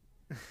 cause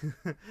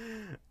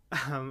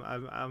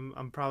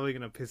I'm probably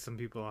gonna piss some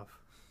people off.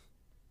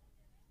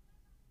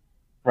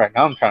 Right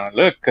now, I'm trying to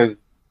look because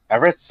I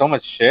read so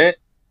much shit.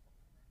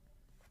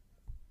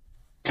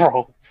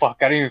 Bro, fuck,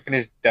 I didn't even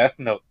finish Death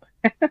Note.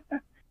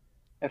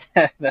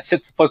 That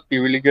shit's supposed to be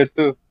really good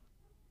too.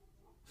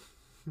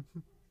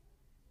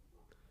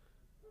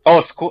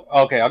 Oh, school.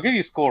 Okay, I'll give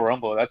you School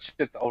Rumble. That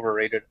shit's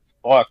overrated as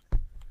fuck.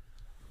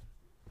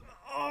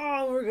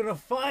 Oh, we're gonna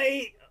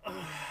fight.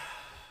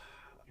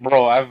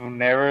 Bro, I've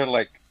never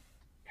like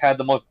had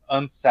the most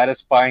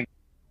unsatisfying,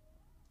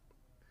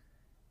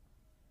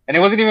 and it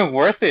wasn't even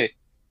worth it.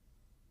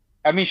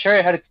 I mean, sure,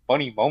 it had its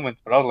funny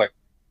moments, but I was like,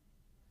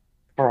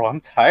 bro,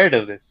 I'm tired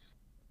of this.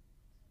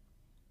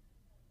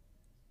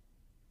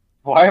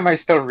 Why am I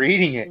still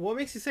reading it? What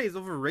makes you say it's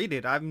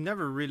overrated? I've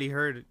never really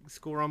heard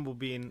School Rumble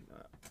being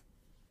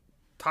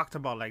talked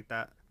about like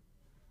that.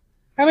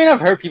 I mean,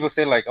 I've heard people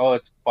say like, oh,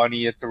 it's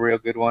funny, it's a real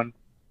good one.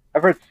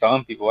 I've heard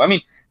some people. I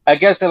mean, I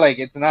guess that like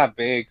it's not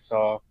big,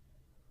 so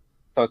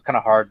it's kind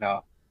of hard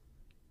now.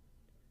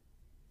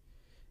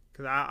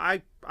 Cause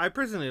I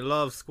personally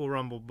love School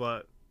Rumble,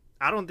 but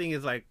I don't think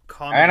it's like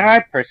And I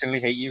common. personally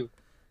hate you.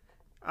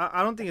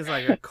 I don't think it's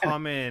like a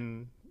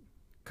common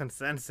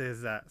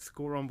consensus that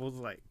School Rumble's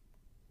like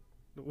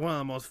one of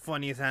the most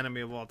funniest anime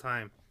of all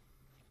time.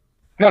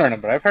 No,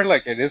 but I've heard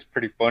like it is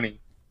pretty funny.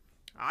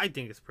 I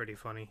think it's pretty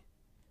funny.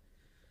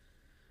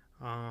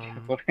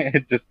 Um,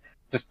 just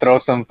just throw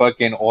some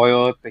fucking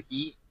oil to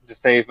heat.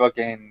 Just say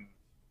fucking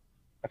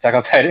Attack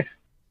on Titan.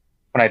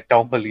 When I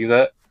don't believe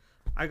that.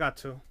 I got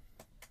two.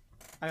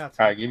 I got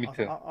All two. right, give me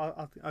two.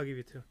 I'll give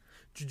you two.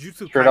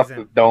 Jujutsu Straight off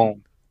the Kaisen.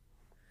 dome.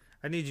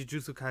 I think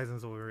Jujutsu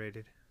Kaisen's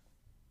overrated.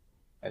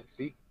 I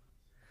see.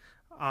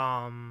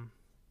 Um,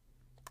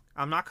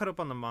 I'm not caught up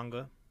on the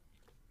manga.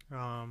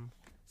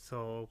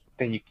 So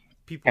Then you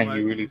people can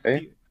you might. really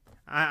say?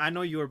 I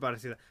know you were about to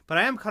say that, but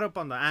I am caught up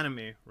on the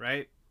anime,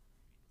 right?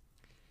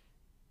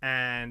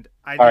 And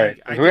All right,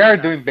 I we think are that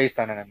doing based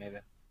on anime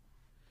then.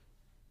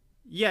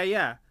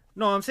 yeah.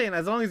 No, I'm saying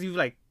as long as you've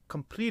like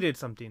completed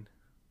something.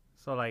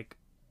 So like,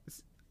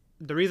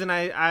 the reason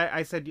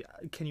I said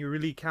can you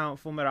really count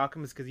Full Metal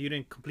Alchemist because you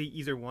didn't complete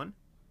either one.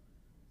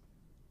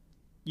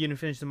 You didn't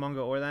finish the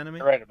manga or the anime.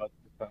 You're right about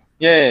this. So.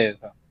 Yeah.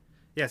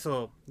 Yeah.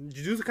 So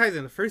Jujutsu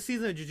Kaisen, the first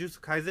season of Jujutsu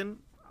Kaisen,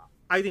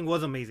 I think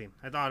was amazing.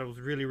 I thought it was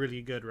really,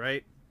 really good,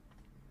 right?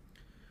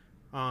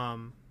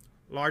 Um,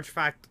 large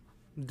fact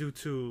due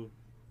to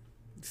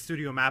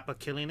Studio Mappa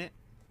killing it.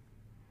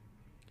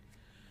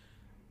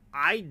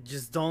 I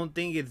just don't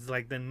think it's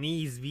like the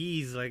knees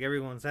bees like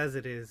everyone says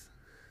it is.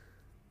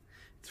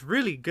 It's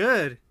really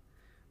good,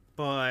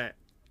 but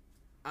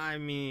I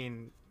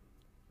mean,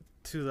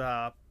 to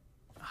the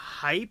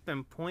hype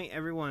and point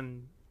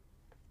everyone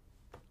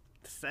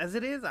says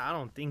it is, I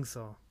don't think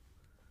so.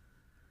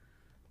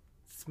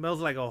 It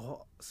smells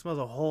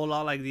a whole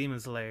lot like Demon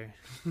Slayer.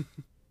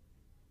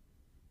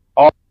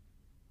 Oh,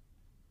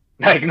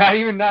 like not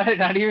even. I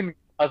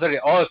was like,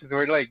 oh, because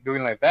we're like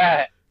doing like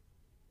that,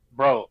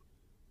 bro.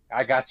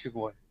 I got you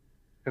going,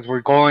 because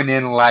we're going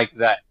in like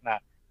that. Nah,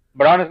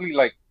 but honestly,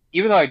 like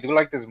even though I do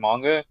like this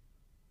manga,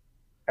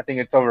 I think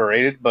it's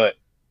overrated. But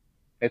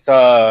it's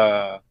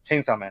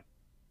Chainsaw Man.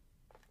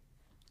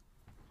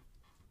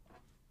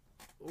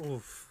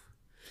 Oof.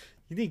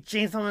 You think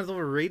Chainsaw Man's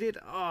overrated?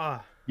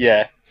 Ah.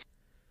 Yeah.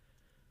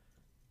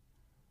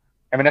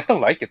 I mean, I still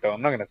like it though.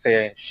 I'm not gonna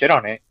say shit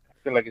on it. I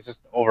feel like it's just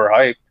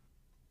overhyped.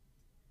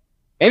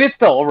 Maybe it's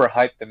the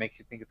overhyped that makes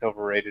you think it's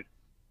overrated.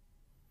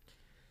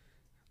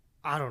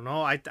 I don't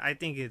know. I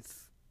think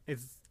it's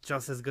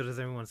just as good as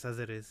everyone says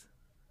it is.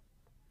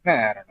 Nah,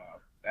 I don't know.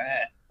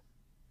 That.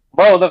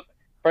 Bro, the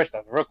first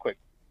off, real quick,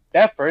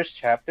 that first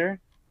chapter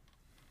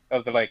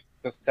of the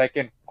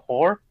second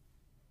core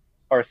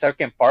or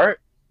second part,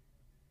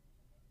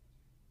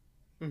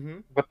 Mm-hmm.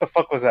 what the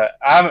fuck was that?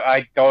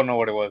 I don't know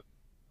what it was.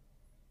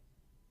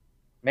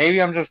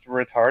 Maybe I'm just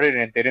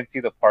retarded and didn't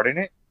see the part in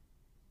it.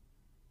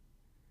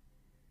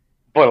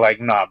 But like,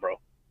 nah, bro.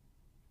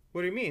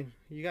 What do you mean?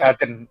 That's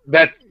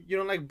You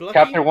don't like Blucky?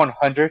 chapter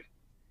 100.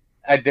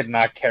 I did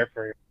not care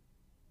for it.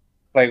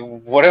 Like,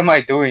 what am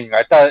I doing?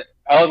 I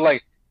was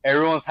like,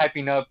 everyone's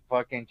hyping up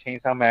fucking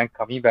Chainsaw Man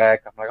coming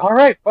back. I'm like, all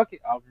right, fuck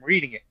it, I'm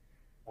reading it.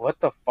 What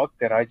the fuck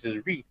did I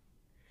just read?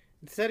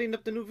 It's setting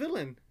up the new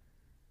villain.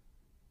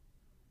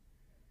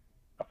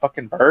 A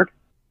fucking bird?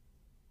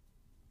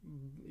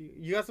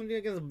 You got something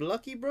against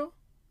Blucky, bro?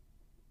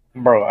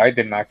 Bro, I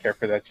did not care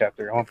for that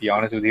chapter. I'm gonna be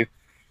honest with you.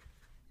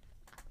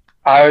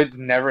 I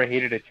never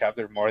hated a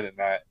chapter more than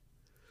that.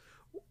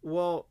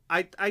 Well,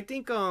 I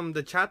think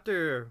the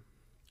chapter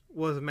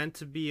was meant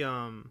to be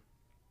how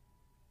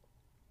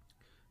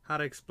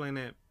to explain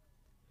it.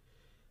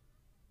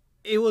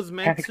 It was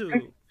meant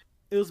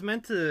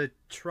to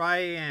try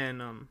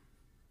and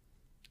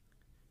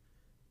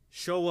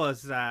show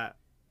us that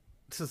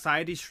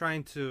society's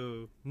trying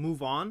to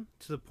move on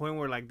to the point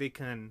where like they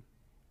can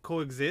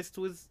coexist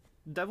with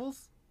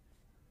devils,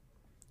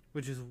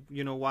 which is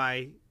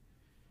why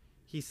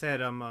he said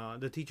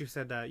the teacher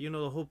said that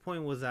the whole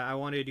point was that I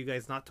wanted you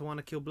guys not to want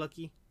to kill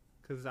Blucky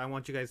because I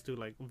want you guys to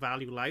like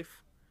value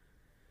life.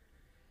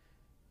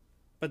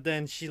 But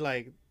then she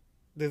like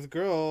this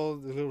girl,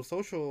 the little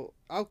social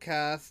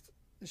outcast,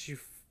 she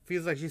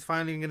feels like she's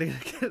finally gonna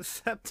get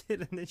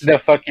accepted, and then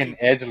the fucking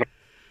edge.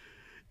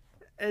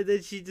 And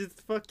then she just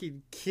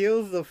fucking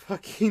kills the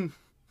fucking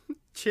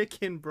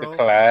chicken, bro. The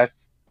class.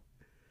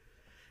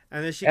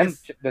 And then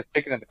the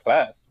chicken in the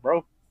class,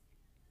 bro.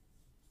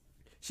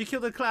 She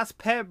killed the class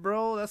pet,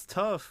 bro. That's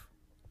tough.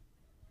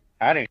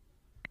 I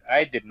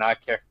did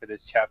not care for this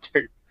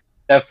chapter.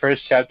 That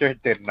first chapter,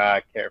 did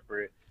not care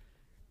for it.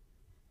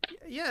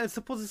 Yeah, it's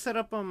supposed to set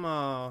up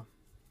the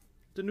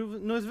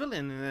newest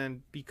villain, and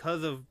then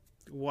because of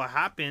what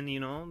happened,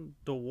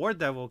 the War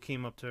Devil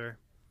came up to her.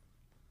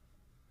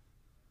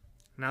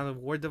 Now the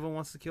War Devil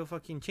wants to kill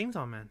fucking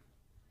Chainsaw Man.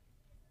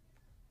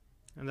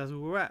 And that's where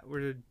we're at.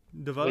 We're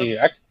developing.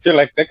 Yeah, I feel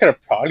like that could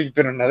have probably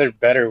been a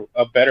better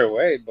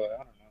way, but I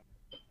don't know.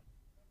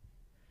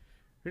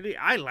 Really,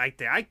 I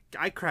liked it.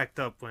 I cracked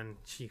up when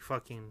she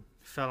fucking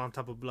fell on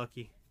top of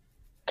Blucky.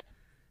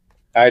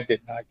 I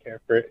did not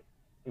care for it.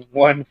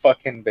 One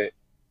fucking bit.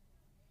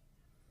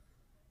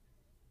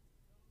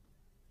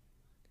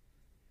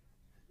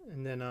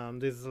 And then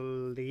this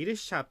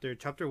latest chapter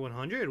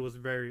 100 was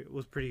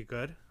pretty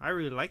good. I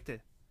really liked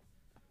it.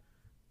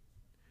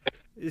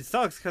 It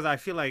sucks because I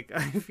feel like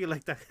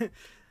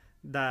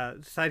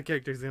that side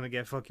character is gonna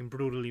get fucking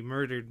brutally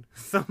murdered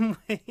some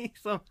way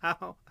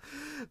somehow,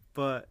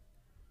 but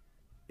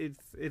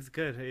it's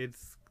good.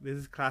 This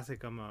is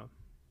classic Fujimoto.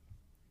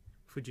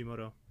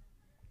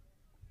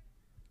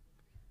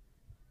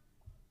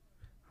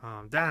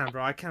 Damn,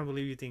 bro, I can't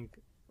believe you think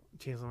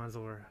Chainsaw Man's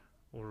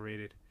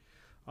overrated.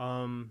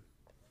 All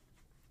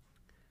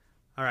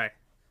right,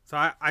 so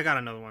I got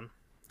another one.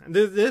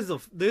 This is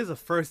the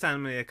first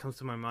anime that comes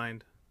to my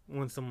mind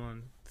when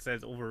someone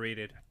says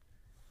overrated.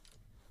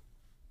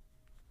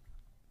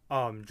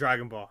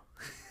 Dragon Ball.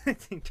 I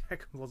think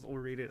Dragon Ball's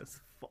overrated as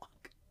fuck.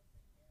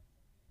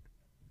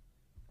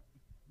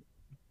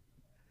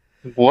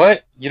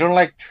 What? You don't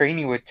like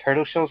training with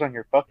turtle shells on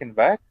your fucking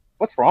back?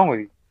 What's wrong with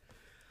you?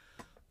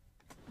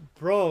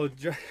 Bro,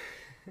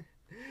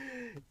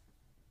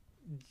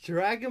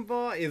 Dragon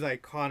Ball is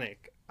iconic.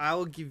 I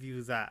will give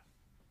you that.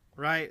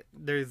 Right?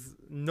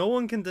 No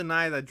one can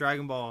deny that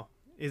Dragon Ball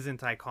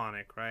isn't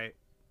iconic, right?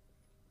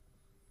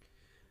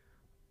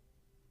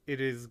 It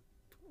is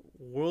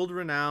world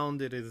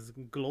renowned. It is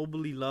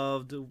globally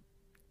loved. You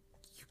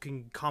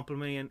can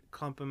compliment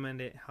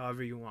it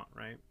however you want,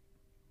 right?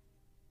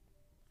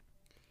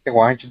 Okay,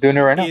 why aren't you doing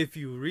it right now? If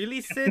you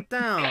really sit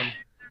down,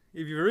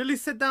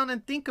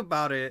 and think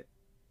about it,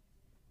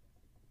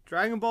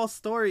 Dragon Ball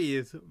story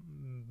is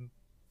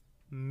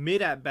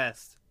mid at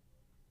best.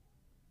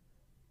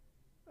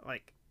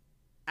 Like,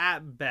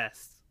 at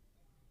best.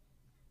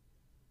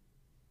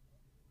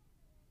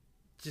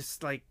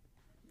 Just like,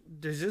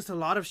 there's just a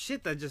lot of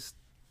shit that just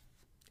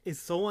is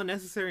so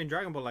unnecessary in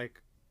Dragon Ball. Like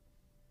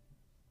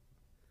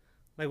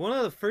one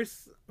of the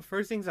first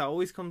things that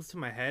always comes to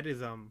my head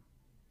is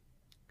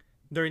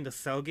during the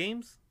Cell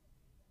games,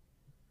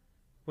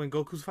 when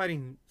Goku's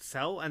fighting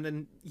Cell and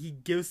then he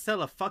gives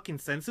Cell a fucking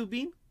sensu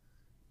bean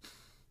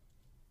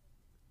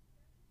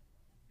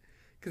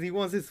because he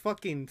wants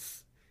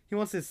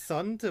his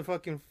son to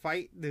fucking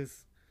fight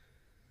this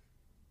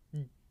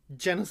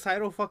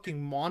genocidal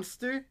fucking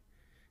monster.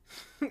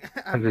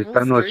 And his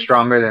son was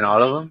stronger than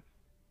all of them.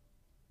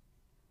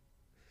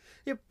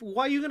 Yeah,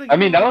 why are you gonna? I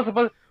mean, that was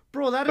supposed.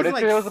 Bro, that is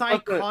like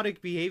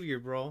psychotic behavior,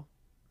 bro.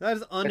 That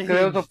is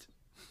unhinged. It's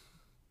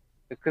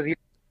because he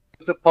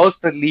was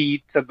supposed to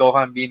lead to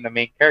Gohan being the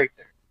main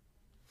character,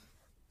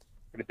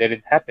 but it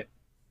didn't happen.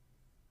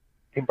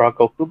 They brought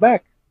Goku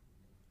back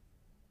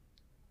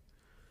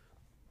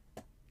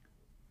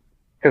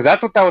because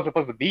that's what that was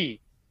supposed to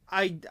be.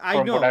 I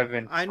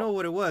know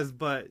what it was,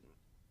 but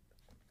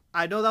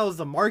I know that was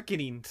the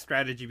marketing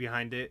strategy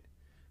behind it,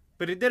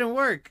 but it didn't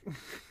work.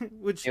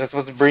 Which it was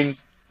supposed to bring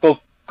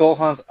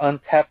Gohan's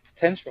untapped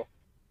potential.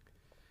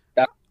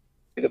 That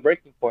was the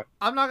breaking point.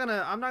 I'm not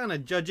gonna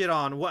judge it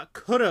on what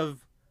could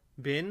have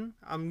been.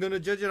 I'm gonna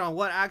judge it on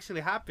what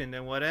actually happened,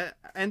 and what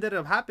ended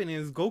up happening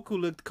is Goku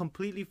looked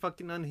completely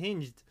fucking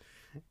unhinged,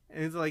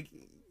 and it's like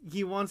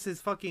he wants his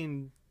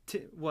fucking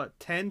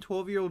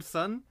 10-12-year-old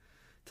son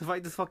to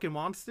fight this fucking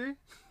monster.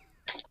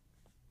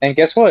 And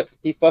guess what?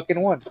 He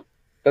fucking won.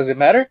 Does it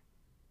matter?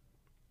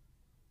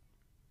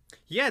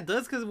 Yeah, it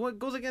does, because what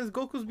goes against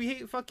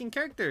Goku's fucking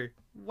character?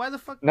 Why the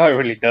fuck? No, it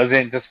really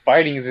doesn't. Just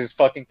fighting is his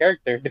fucking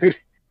character, dude.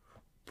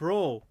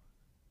 Bro.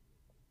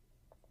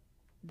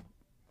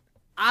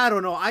 I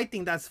don't know. I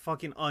think that's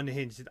fucking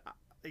unhinged.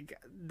 Like,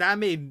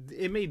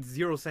 it made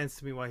zero sense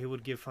to me why he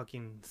would give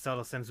fucking Cell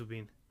a senzu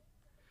bean.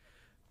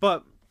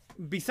 But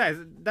besides,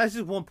 that's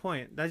just one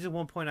point. That's just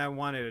one point I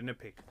wanted to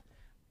nitpick.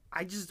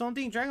 I just don't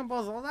think Dragon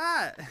Ball's all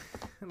that.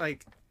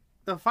 Like,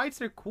 the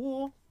fights are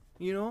cool,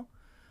 you know?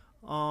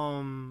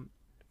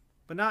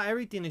 But not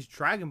everything is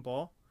Dragon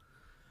Ball.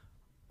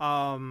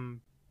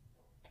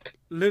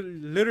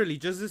 Literally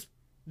just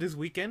this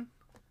weekend,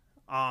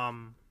 I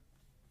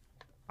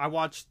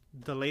watched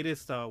the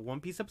latest One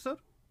Piece episode.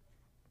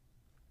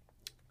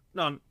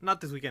 No,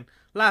 not this weekend.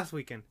 Last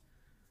weekend,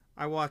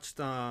 I watched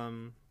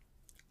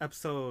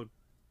episode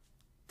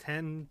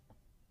 10.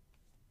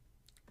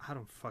 I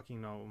don't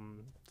fucking know.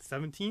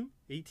 17,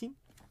 18.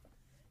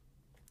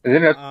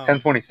 Isn't it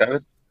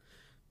 1027?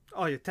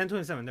 Oh yeah,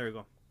 1027. There we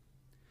go.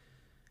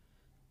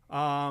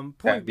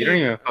 Point you don't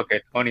even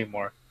fucking know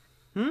anymore.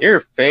 You're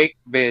a fake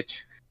bitch.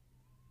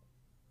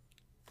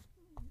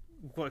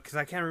 What? Because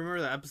I can't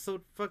remember the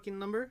episode fucking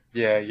number?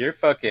 Yeah, you're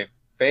fucking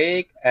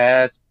fake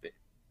ass bitch.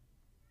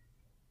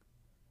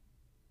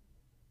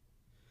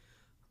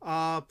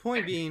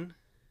 Point being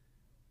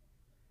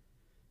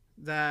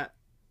that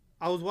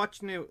I was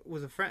watching it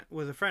with a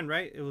friend,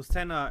 right? It was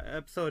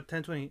episode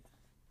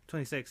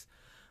 1026.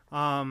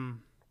 And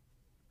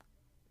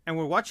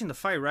we're watching the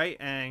fight, right?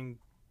 And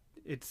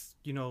it's,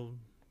 you know,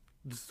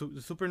 the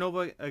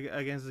Supernova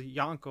against the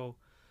Yonko.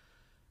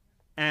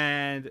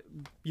 And,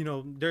 you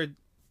know,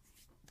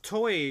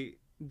 Toei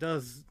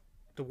does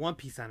the One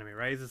Piece anime,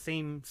 right? It's the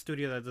same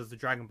studio that does the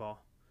Dragon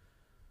Ball.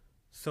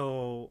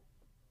 So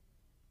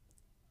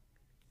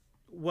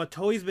what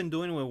Toei's been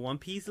doing with One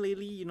Piece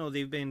lately, you know,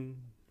 they've been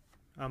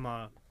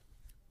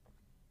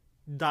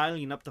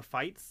dialing up the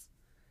fights.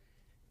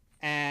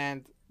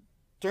 And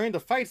during the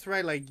fights,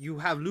 right, like, you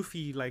have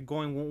Luffy like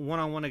going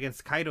one-on-one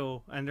against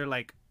Kaido, and they're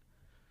like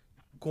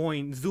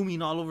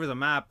zooming all over the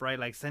map, right,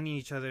 like sending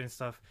each other and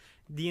stuff.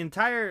 The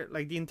entire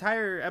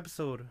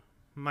episode,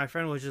 my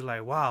friend was just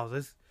like, wow,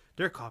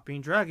 they're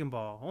copying Dragon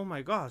Ball. Oh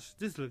my gosh,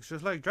 this looks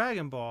just like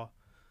Dragon Ball.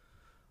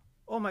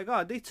 Oh my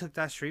god, they took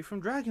that straight from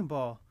Dragon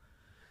Ball.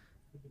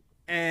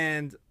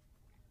 And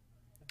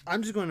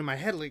I'm just going in my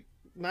head, like,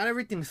 not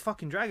everything is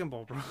fucking Dragon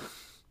Ball, bro.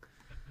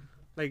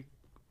 Like,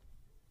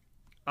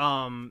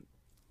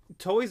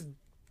 Toei's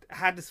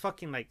had this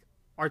fucking, like,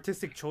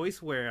 artistic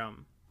choice where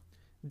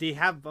they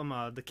have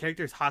the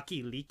character's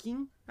haki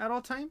leaking at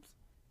all times,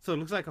 so it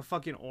looks like a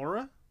fucking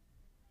aura.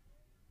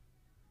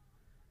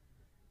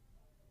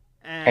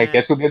 And hey,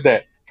 guess who did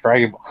that?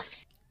 Dragon Ball.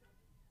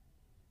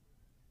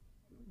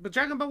 But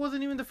Dragon Ball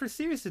wasn't even the first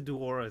series to do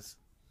auras.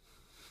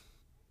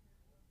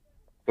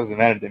 Doesn't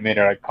matter. They made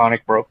it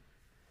iconic, bro.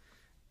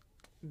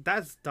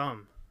 That's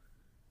dumb.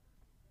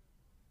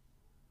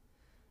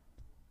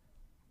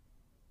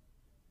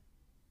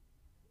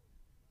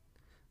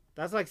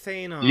 That's like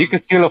saying you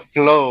could feel a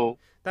flow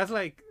That's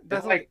like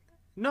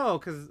no,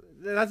 because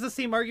that's the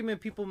same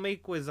argument people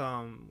make with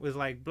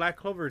like Black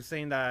Clover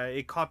saying that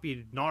it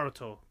copied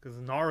Naruto because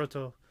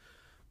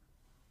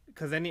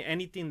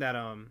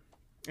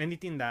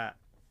anything that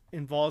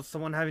involves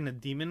someone having a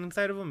demon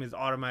inside of them is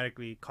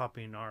automatically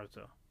copying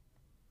Naruto.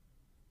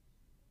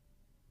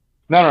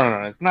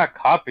 no. It's not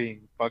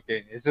copying.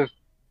 Fucking. It's just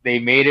they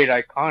made it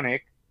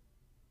iconic,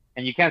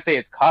 and you can't say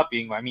it's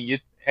copying. I mean,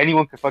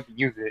 anyone can fucking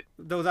use it.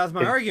 Though that's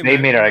my They argument.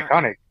 made it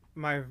iconic.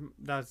 My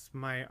that's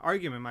my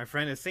argument. My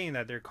friend is saying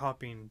that they're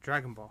copying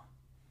Dragon Ball,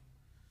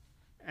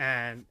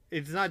 and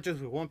it's not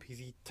just with One Piece.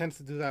 He tends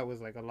to do that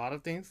with like a lot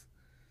of things,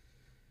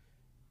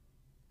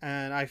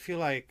 and I feel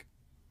like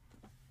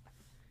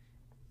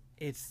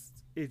it's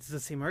the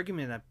same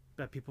argument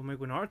that people make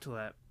with Naruto.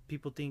 That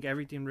people think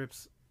everything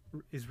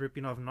is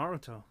ripping off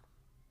Naruto.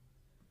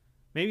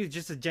 Maybe it's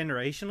just a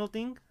generational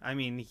thing. I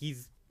mean,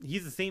 he's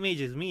the same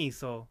age as me,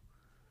 so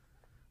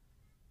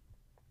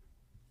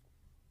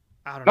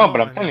I don't No, know.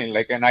 but I'm telling you,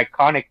 like an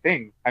iconic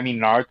thing. I mean,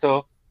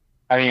 Naruto.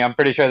 I mean, I'm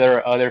pretty sure there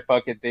are other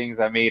fucking things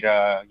that made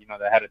that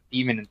had a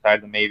demon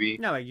inside them maybe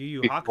Yeah, like Yu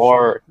Yu before.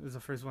 Hakusho is the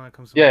first one that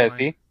comes to my Yeah, mind.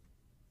 see.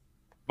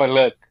 But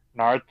look,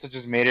 Naruto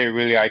just made it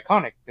really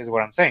iconic. Is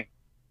what I'm saying.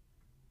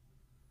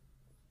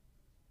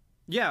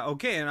 Yeah,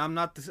 okay, and I'm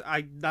not.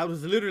 That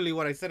was literally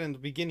what I said in the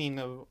beginning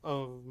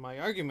of my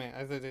argument.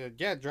 I said,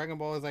 yeah, Dragon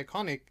Ball is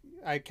iconic.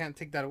 I can't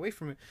take that away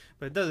from it,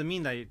 but it doesn't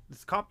mean that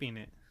it's copying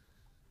it.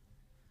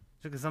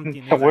 Just because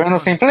something So is we're in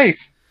the same iconic. place.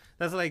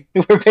 That's like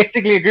We're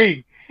basically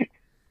agreeing.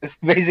 That's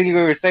basically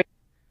what we're saying.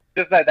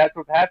 Just that's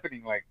what's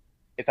happening. Like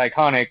it's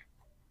iconic.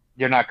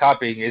 You're not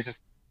copying. It's just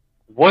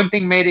one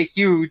thing made it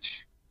huge.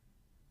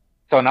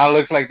 So now it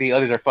looks like the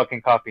others are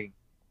fucking copying.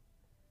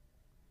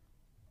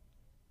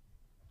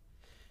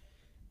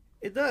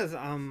 it does.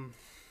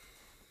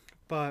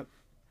 But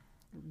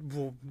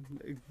well,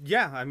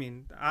 yeah. I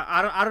mean,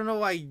 I don't know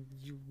why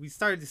we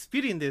started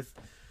disputing this.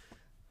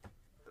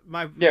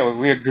 Yeah, well,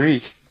 we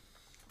agree.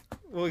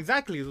 Well,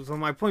 exactly. So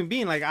my point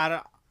being, like,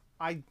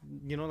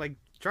 like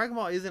Dragon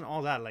Ball isn't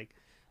all that. Like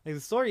the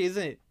story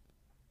isn't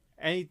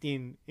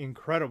anything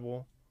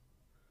incredible.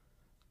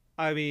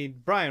 I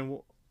mean, Brian,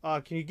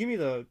 can you give me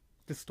the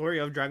story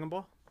of Dragon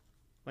Ball,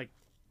 like,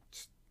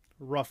 just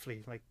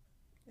roughly, like,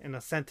 in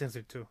a sentence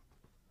or two?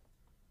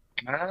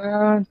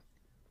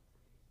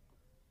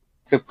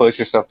 To push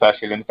yourself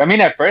past your limits. I mean,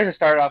 at first it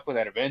started off with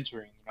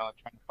adventuring, trying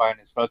to find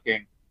his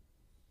fucking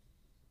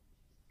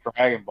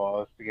Dragon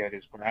Balls to get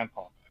his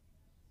grandpa.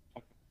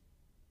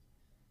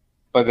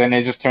 But then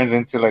it just turns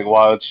into like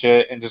wild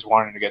shit and just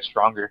wanting to get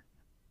stronger.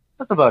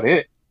 That's about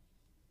it.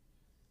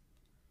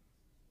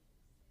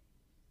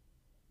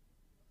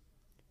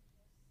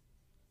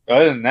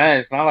 Other than that,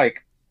 it's not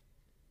like.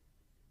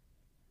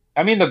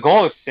 I mean, the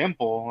goal is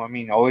simple. I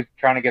mean, always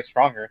trying to get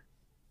stronger.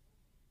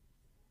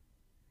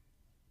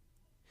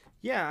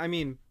 Yeah, I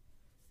mean,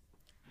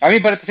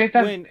 but at the same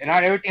time, when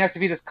not everything has to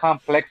be this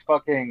complex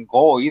fucking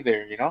goal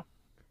either,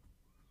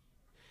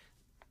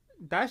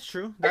 that's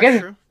true, I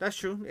guess that's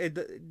true. It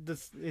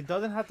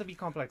doesn't have to be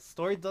complex.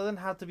 Story doesn't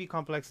have to be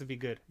complex to be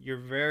good. You're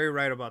very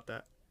right about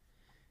that.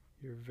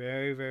 You're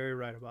very, very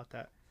right about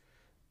that.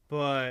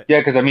 But yeah,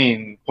 because I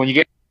mean, when you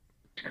get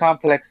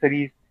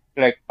complexities,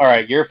 you're like, all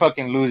right, you're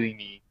fucking losing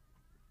me.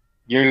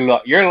 You're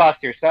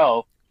lost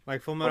yourself.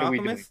 like Full What Metal are we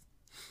doing? Alchemist.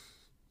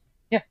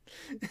 Yeah.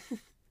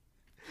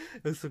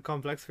 It's too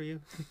complex for you.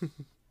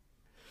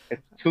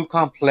 It's too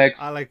complex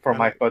for I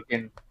my like.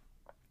 fucking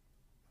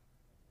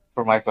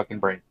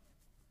brain.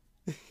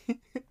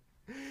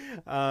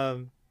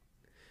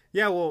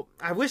 Yeah. Well,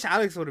 I wish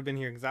Alex would have been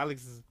here because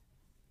Alex is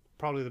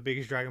probably the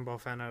biggest Dragon Ball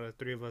fan out of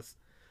the three of us.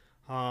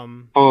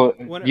 Oh,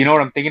 When you know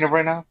what I'm thinking of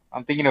right now?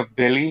 I'm thinking of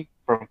Billy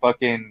from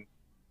fucking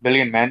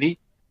Billy and Mandy.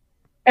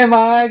 Am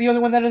I the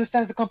only one that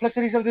understands the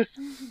complexities of this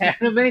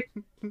anime?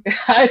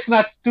 It's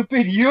not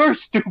stupid. You're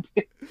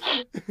stupid.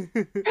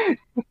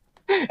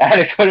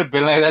 Alex would have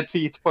been like that to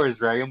you towards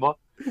Dragon Ball.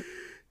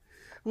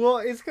 Well,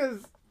 it's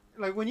because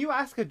like when you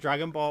ask a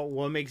Dragon Ball,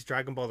 what makes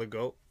Dragon Ball the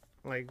GOAT?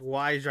 Like,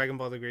 why is Dragon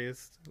Ball the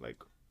greatest?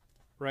 Like,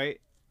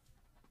 right?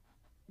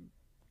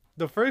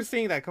 The first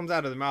thing that comes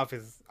out of the mouth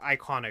is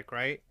iconic,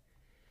 right?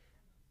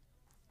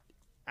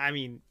 I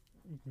mean,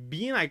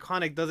 being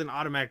iconic doesn't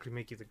automatically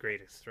make you the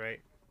greatest, right?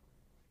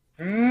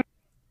 Mm,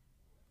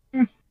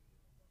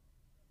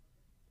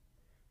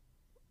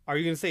 Are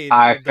you gonna say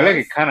I it feel like does?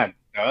 it kind of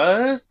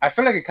does. I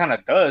feel like it kind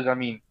of does. I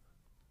mean,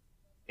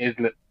 it's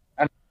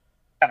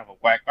kind of a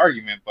whack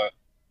argument, but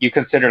you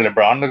consider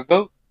LeBron the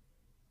GOAT,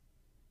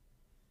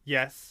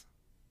 Yes.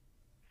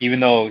 even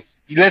though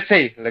let's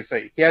say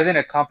he hasn't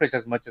accomplished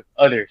as much as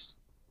others.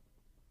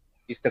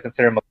 You still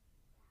consider him.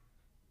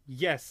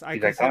 Yes,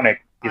 He's iconic.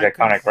 He's I iconic,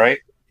 cons- right?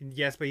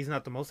 Yes, but he's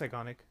not the most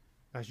iconic.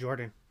 That's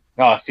Jordan.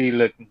 No, see,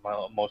 look,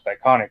 most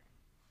iconic.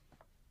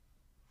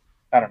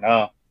 I don't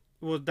know.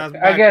 Well, that's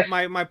I guess.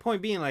 my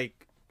point being,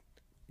 like,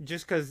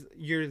 just because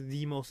you're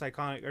the most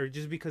iconic, or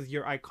just because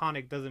you're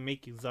iconic, doesn't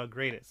make you the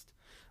greatest.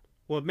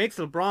 What makes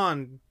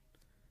LeBron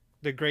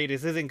the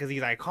greatest isn't because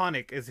he's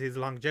iconic; is his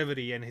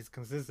longevity and his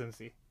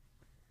consistency.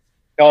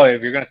 Oh,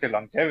 if you're gonna say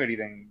longevity,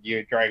 then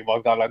you Dragon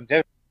Ball got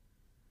longevity.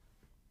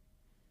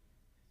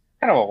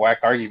 Kind of a whack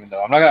argument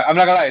though. I'm not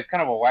gonna lie. It's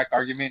kind of a whack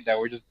argument that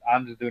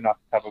I'm just doing off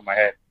the top of my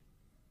head.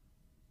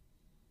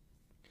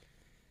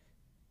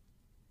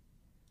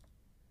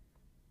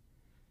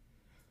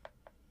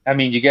 I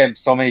mean, you get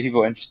so many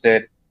people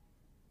interested.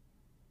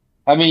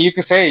 I mean, you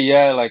could say,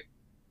 yeah, like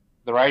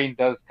the writing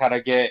does kind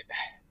of get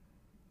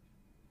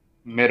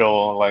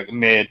middle, like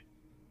mid,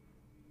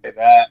 say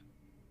that,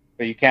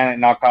 but you can't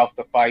knock off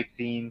the fight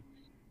scene.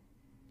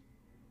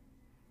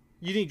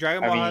 You think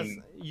Dragon I Ball has?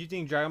 mean, You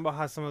think Dragon Ball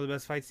has some of the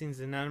best fight scenes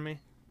in anime?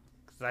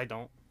 Because I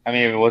don't.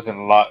 it wasn't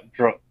a lot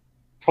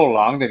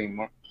prolonged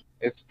anymore.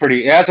 It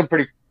has some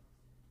pretty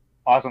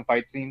awesome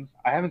fight scenes.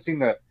 I haven't seen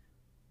the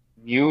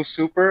new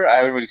Super. I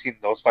haven't really seen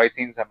those fight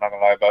scenes. I'm not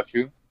gonna lie about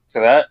you to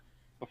that.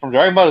 But from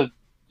Dragon Ball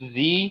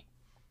Z,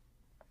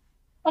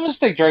 I'm gonna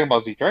take Dragon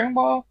Ball Z. Dragon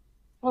Ball,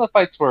 some of the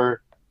fights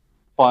were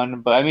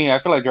fun, but I mean,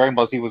 I feel like Dragon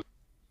Ball Z was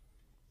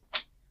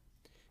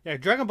Yeah,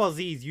 Dragon Ball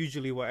Z is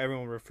usually what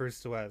everyone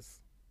refers to as.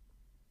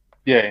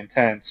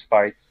 intense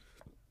fights.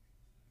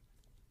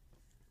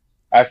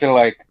 I feel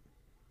like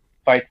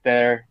fights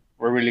there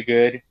were really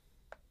good.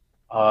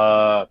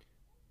 Uh,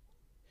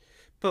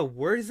 But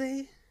were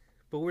they?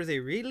 But were they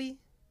really?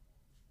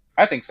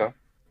 I think so. I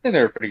think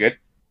they were pretty good.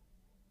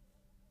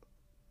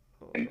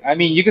 I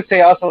mean, you could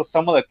say also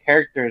some of the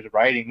characters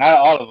writing, not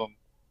all of them,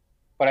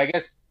 but I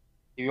guess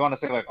if you want to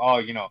say like, oh,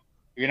 you're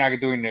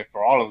not doing it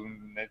for all of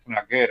them, then it's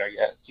not good. I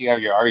guess you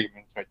have your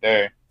arguments right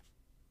there.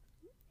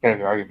 You have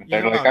your argument You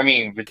there. know Like, about I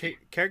mean, but,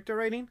 character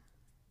writing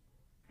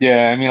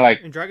yeah, I mean,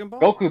 like in Dragon Ball?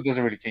 Goku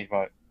doesn't really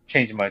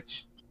change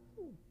much.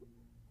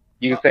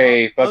 You could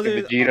say fucking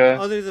Vegeta.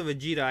 Other than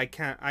Vegeta, I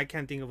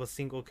can't think of a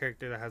single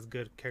character that has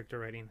good character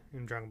writing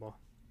in Dragon Ball.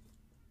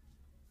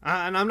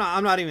 And I'm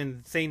not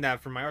even saying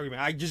that for my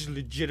argument. I just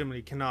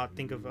legitimately cannot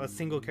think of a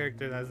single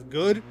character that has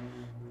good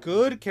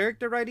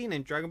character writing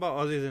in Dragon Ball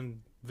other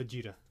than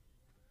Vegeta.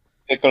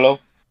 Piccolo.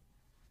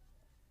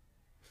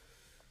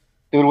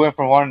 Dude went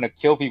from wanting to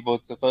kill people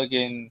to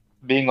fucking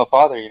being a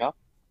father, you know?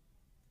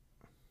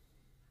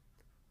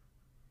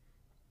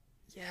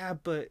 Yeah,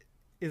 but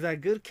is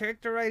that good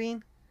character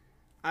writing?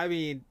 I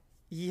mean,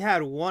 he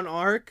had one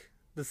arc,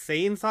 the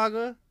Saiyan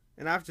Saga,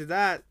 and after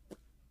that,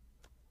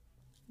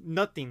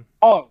 nothing.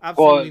 Oh,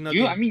 Absolutely well,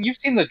 nothing. you've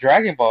seen the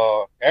Dragon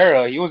Ball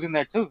era. He was in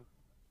there too.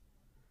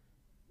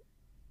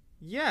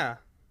 Yeah.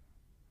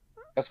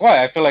 That's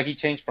why I feel like he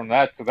changed from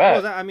that to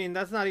Well, that. I mean,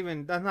 that's not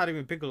even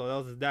Piccolo. That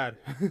was his dad.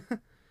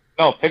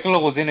 No, Piccolo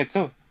was in it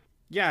too.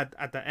 Yeah,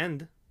 at the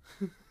end.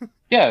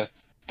 Yeah,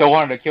 still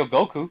wanted to kill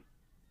Goku.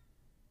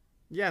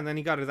 Yeah, and then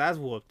he got his ass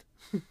whooped.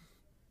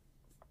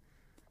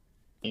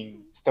 He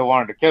still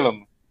wanted to kill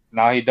him.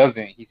 Now he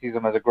doesn't. He sees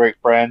him as a great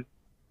friend.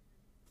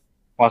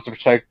 Wants to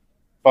protect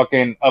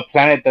fucking a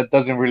planet that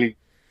doesn't really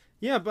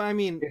Yeah, but I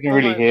mean, isn't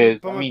really his.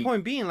 but I my mean,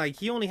 point being, like,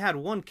 he only had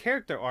one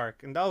character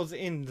arc, and that was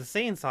in the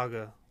Saiyan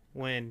Saga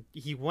when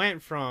he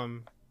went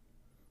from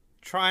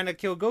trying to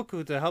kill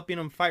Goku to helping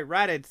him fight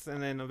Raditz,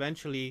 and then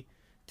eventually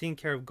taking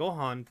care of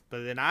Gohan.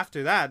 But then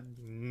after that,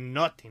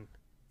 nothing.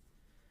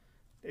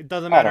 It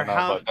doesn't I matter don't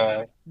know,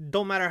 but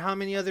don't matter how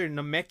many other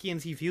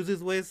Namekians he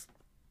fuses with.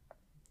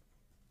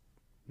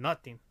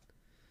 Nothing.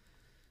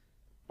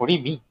 what do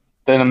you mean?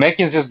 The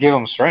Namekians just give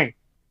him strength.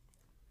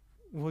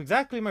 Well,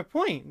 exactly my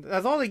point.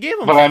 That's all they gave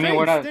him. But I mean, Strength.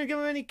 we're not. They didn't give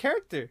him any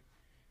character.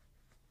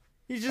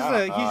 He's just I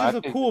don't know. he's I just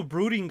a think. cool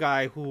brooding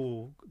guy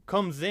who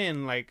comes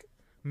in like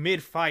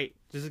mid fight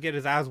just to get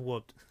his ass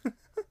whooped.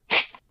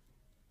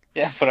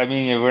 Yeah, but I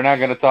mean, if we're not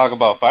gonna talk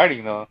about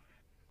fighting though.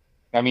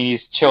 I mean,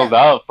 he's chilled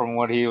Yeah. out from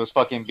what he was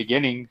fucking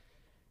beginning.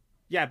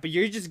 Yeah, but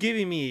you're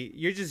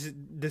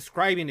just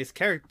describing his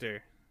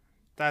character.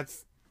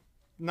 That's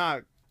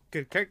not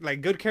good character.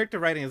 Like good character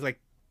writing is like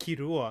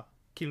Killua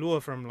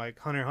from like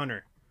Hunter x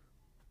Hunter.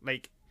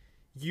 Like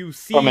you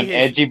see From an his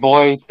edgy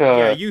boy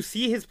yeah, to you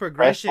see his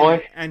fresh progression,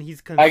 boy. and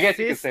he's I guess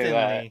you could say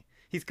that.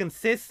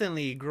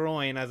 consistently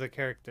growing as a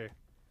character.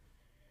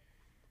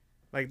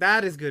 Like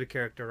that is good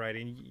character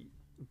writing.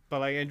 But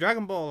like in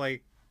Dragon Ball,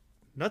 like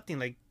nothing.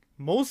 Like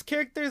most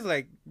characters,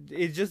 like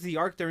it's just the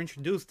arc they're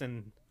introduced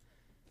and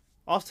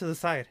off to the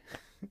side.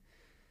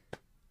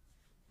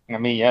 I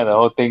mean, yeah, the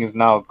whole thing is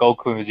now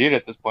Goku and Vegeta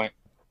at this point.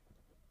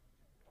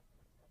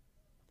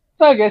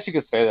 So I guess you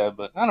could say that,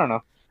 but I don't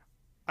know.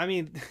 I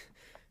mean,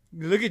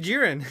 look at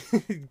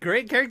Jiren.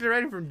 Great character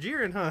writing from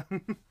Jiren, huh?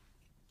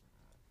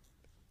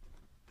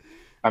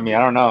 I mean, I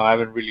don't know. I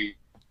haven't really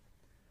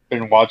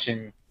been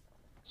watching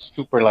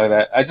Super like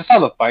that. I just saw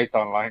the fights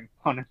online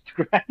on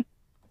Instagram.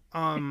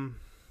 um,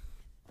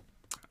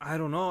 I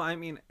don't know. I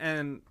mean,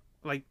 and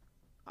like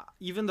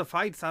even the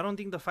fights, I don't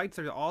think the fights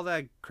are all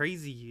that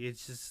crazy.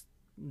 It's just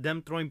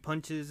them throwing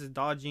punches,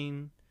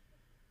 dodging.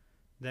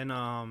 Then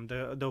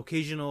the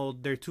occasional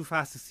they're too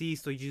fast to see,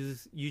 so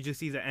you just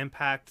see the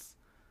impacts.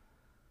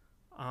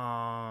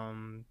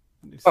 Um,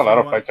 A lot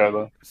of throw, fights are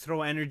though.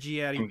 throw energy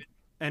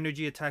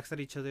attacks at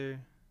each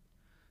other.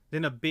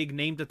 Then a big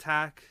named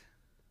attack.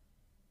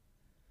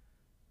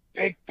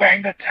 Big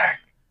Bang Attack.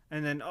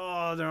 and then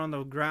they're on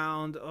the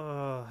ground.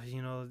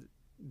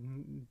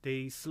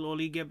 They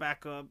slowly get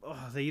back up.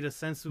 They eat a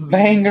sensu bean.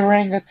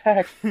 Bangarang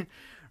attack.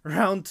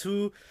 Round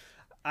 2,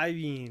 I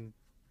mean,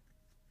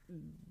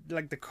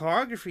 like the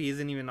choreography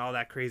isn't even all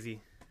that crazy.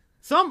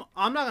 I'm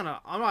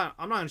not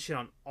gonna shit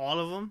on all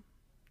of them.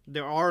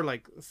 There are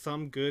like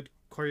some good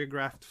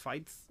choreographed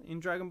fights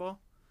in Dragon Ball,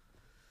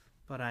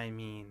 but I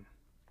mean,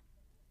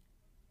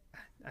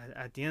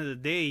 at the end of the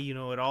day,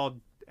 it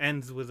all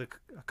ends with a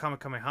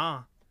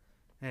Kamehameha,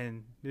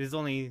 and there's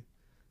only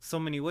so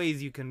many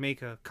ways you can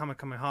make a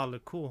Kamehameha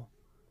look cool.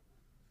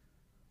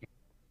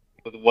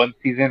 With one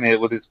season, it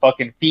with his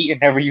fucking feet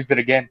and never used it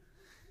again.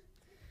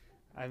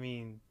 I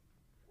mean,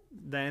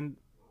 the end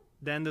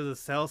of the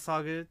Cell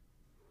Saga,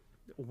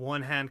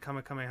 one hand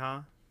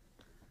Kamehameha.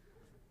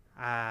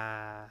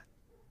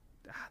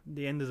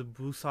 The end of the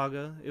Buu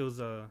Saga, it was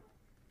a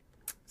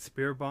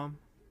Spirit Bomb.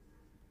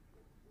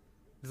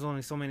 There's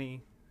only so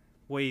many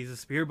ways a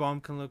Spirit Bomb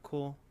can look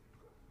cool.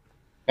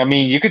 I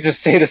mean, you could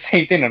just say the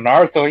same thing to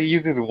Naruto. He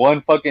uses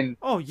one fucking.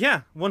 Oh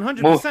yeah,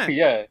 100%.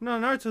 Yeah. No,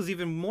 Naruto's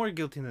even more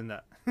guilty than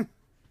that.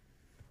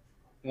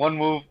 One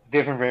move,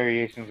 different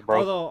variations, bro.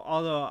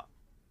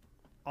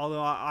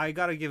 Although I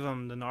gotta give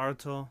him the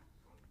Naruto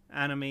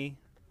anime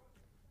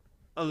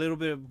a little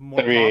bit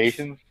more The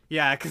variations. Props.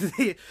 Yeah, because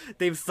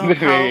they've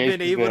somehow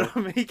been able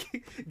to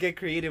get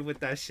creative with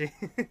that shit.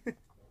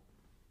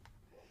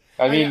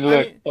 I mean,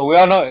 we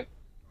all know it.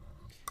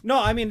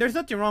 No, I mean, there's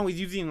nothing wrong with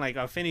using like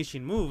a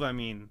finishing move. I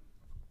mean,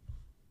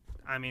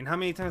 how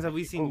many times have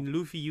we seen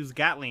Luffy use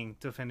Gatling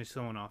to finish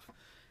someone off?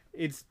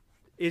 It's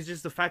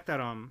just the fact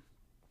that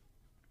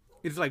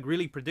it's like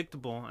really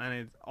predictable,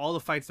 and all the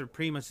fights are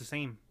pretty much the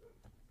same,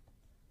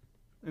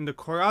 and the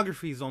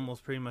choreography is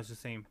almost pretty much the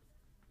same.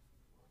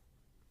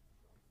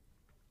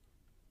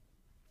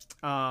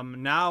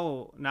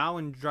 Now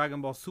in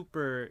Dragon Ball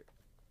Super,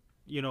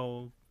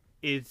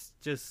 it's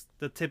just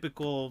the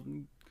typical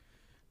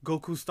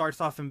Goku starts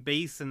off in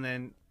base, and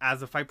then as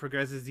the fight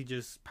progresses, he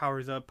just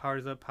powers up,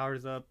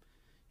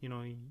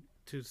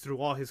 through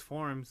all his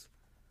forms.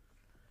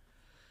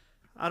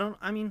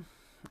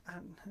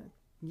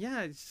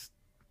 Yeah,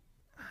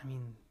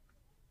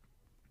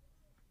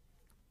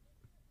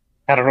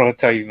 I don't know what to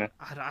tell you, man.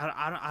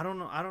 I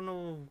don't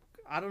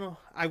know.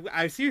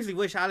 I seriously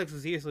wish Alex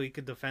was here so he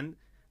could defend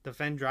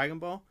Dragon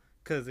Ball,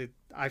 because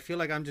I feel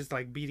like I'm just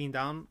like beating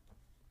down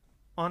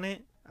on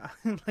it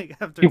like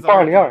after you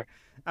probably are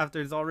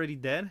after it's already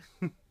dead.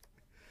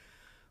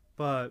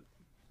 But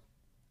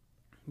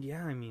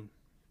yeah, I mean,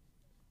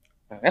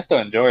 I have to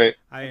enjoy it.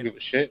 I don't give a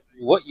shit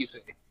what you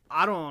say.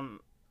 I'm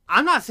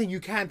not saying you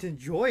can't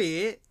enjoy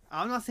it.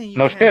 I'm not saying you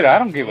no can't shit. I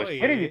don't give a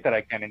shit if you said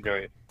I can't enjoy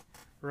it.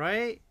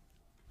 Right?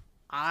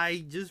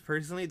 I just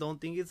personally don't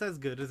think it's as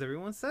good as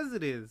everyone says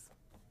it is.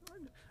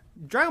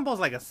 Dragon Ball's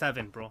like a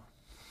 7, bro.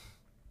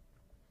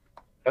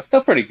 That's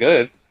still pretty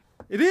good.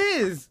 It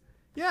is.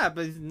 Yeah,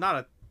 but it's not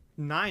a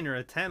 9 or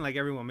a 10 like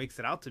everyone makes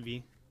it out to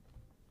be.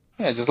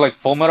 Yeah, just like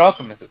Fullmetal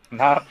Alchemist. It's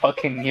not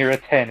fucking near a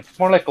 10. It's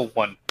more like a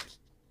 1.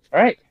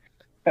 Alright?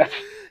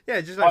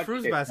 Yeah, just like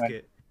Fruits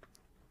Basket.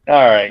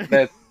 Alright,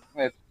 that's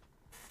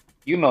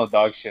you know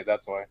dog shit,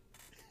 that's why.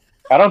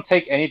 I don't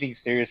take anything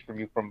serious from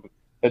you, from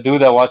the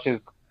dude that watches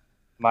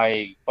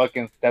my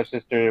fucking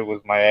stepsister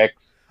was my ex.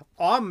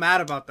 Oh, I'm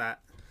mad about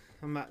that.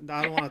 I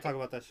don't want to talk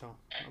about that show.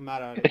 I'm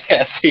mad at it.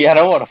 Yeah, see, I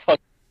don't want to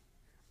fuck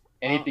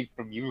anything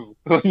from you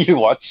when you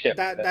watch shit.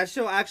 That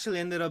show actually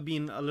ended up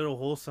being a little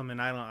wholesome, and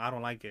I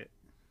don't like it.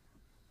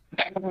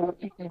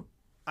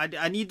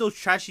 I need those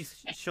trashy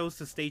shows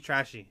to stay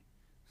trashy.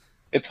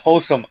 It's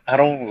wholesome. I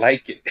don't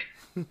like it.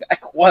 I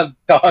want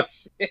dog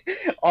shit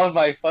on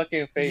my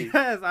fucking face.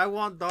 Yes, I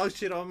want dog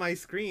shit on my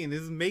screen.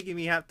 This is making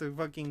me have to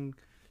fucking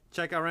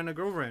check out Rent a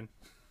Girlfriend.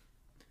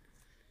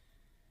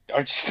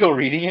 Aren't you still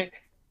reading it?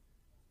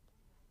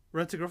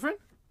 Rent a Girlfriend?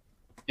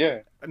 Yeah.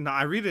 No,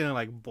 I read it in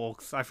like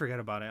bulks. I forget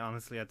about it,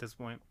 honestly, at this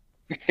point.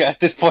 Yeah, at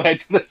this point I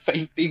do the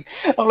same thing.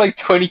 I'm like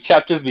 20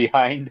 chapters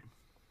behind.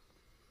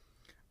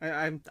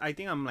 I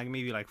think I'm like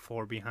maybe like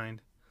 4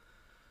 behind.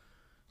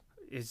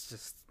 It's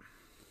just...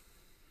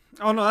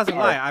 Oh no, that's a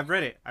lie. I've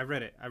read it.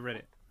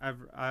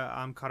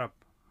 I'm caught up.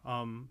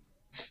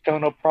 Still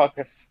no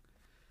progress.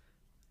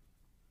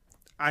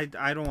 I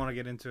don't want to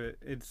get into it.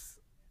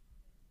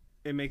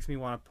 It makes me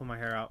want to pull my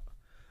hair out.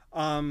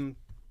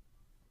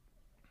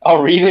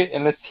 I'll read it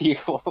and let's see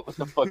what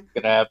the fuck's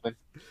gonna happen.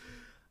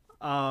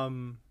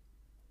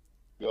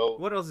 Go.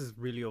 What else is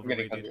really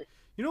overrated?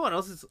 You know what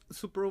else is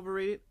super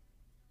overrated?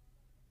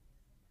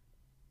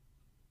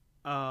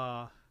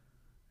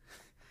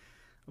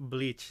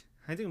 Bleach.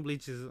 I think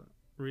Bleach is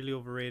really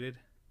overrated.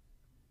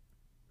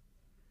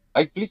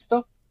 Like Bleach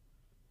though?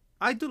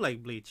 I do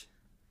like Bleach.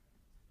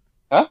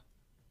 Huh?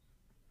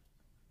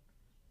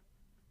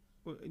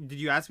 Did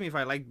you ask me if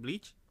I like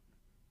Bleach?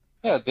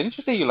 Yeah, didn't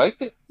you say you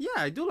liked it? Yeah,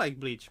 I do like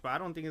Bleach, but I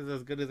don't think it's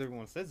as good as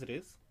everyone says it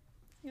is.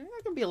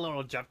 I can be a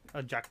little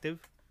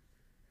objective.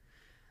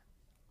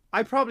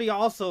 I probably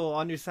also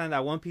understand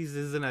that One Piece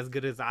isn't as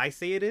good as I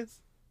say it is.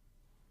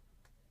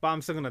 But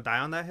I'm still gonna die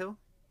on that hill.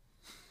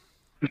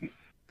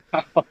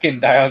 I fucking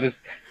die on this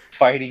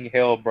fighting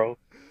hill, bro.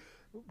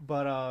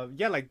 But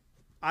yeah, like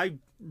I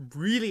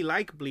really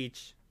like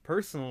Bleach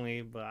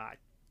personally, but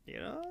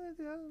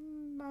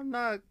I'm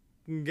not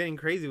getting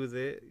crazy with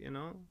it.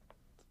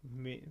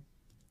 Me,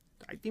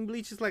 I think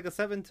Bleach is like a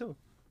 7 too.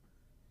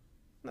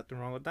 Nothing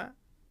wrong with that.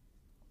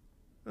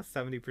 That's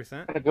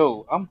 70%. Gotta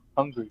go. I'm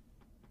hungry.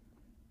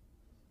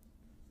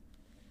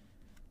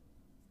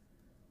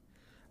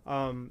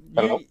 You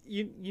Hello?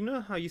 you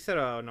know how you said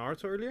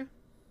Naruto earlier?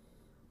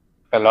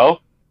 Hello?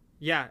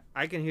 Yeah,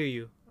 I can hear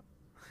you.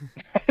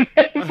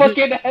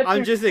 Fucking I'm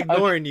answer. just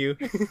ignoring you.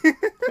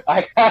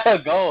 I gotta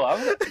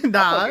go.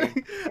 Nah,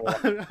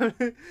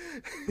 fucking.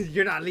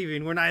 you're not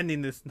leaving. We're not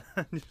ending this.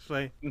 I'm just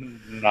playing.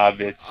 Nah,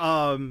 bitch.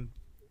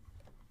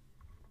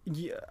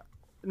 Yeah,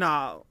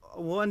 nah.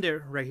 One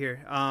there, right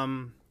here.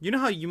 You know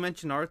how you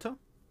mentioned Naruto?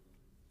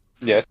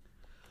 Yes.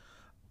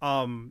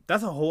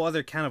 That's a whole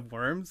other can of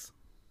worms.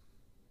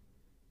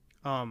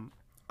 Um,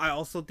 I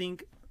also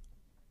think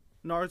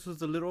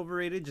Naruto's a little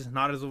overrated, just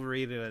not as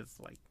overrated as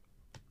like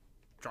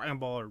Dragon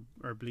Ball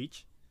or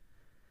Bleach.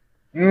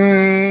 I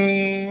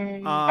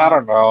Um,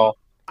 don't know.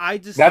 I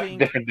just That's a think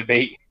different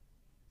debate.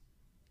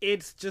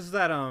 it's just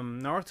that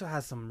Naruto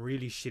has some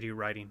really shitty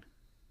writing.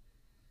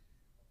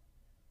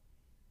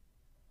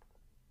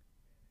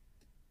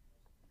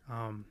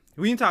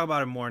 We can talk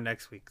about it more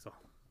next week, though,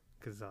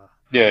 because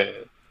Yeah.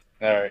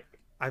 All right.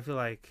 I feel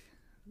like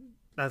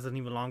that's an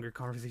even longer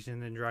conversation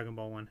than Dragon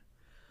Ball one.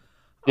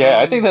 Yeah,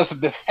 I think Um,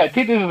 I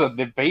think this is a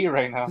debate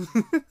right now.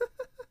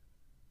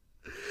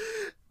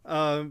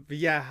 but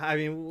yeah, I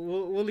mean,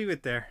 we'll leave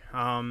it there.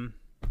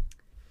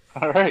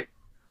 All right.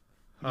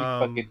 You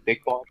Um, fucking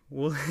dickwad.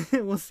 we'll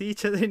we'll see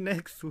each other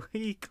next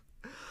week.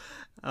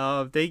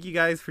 Thank you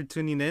guys for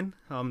tuning in.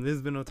 This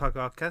has been Otaku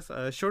Outcast.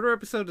 A shorter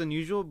episode than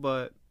usual,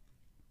 but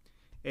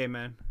hey,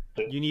 man,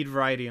 you need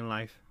variety in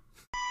life.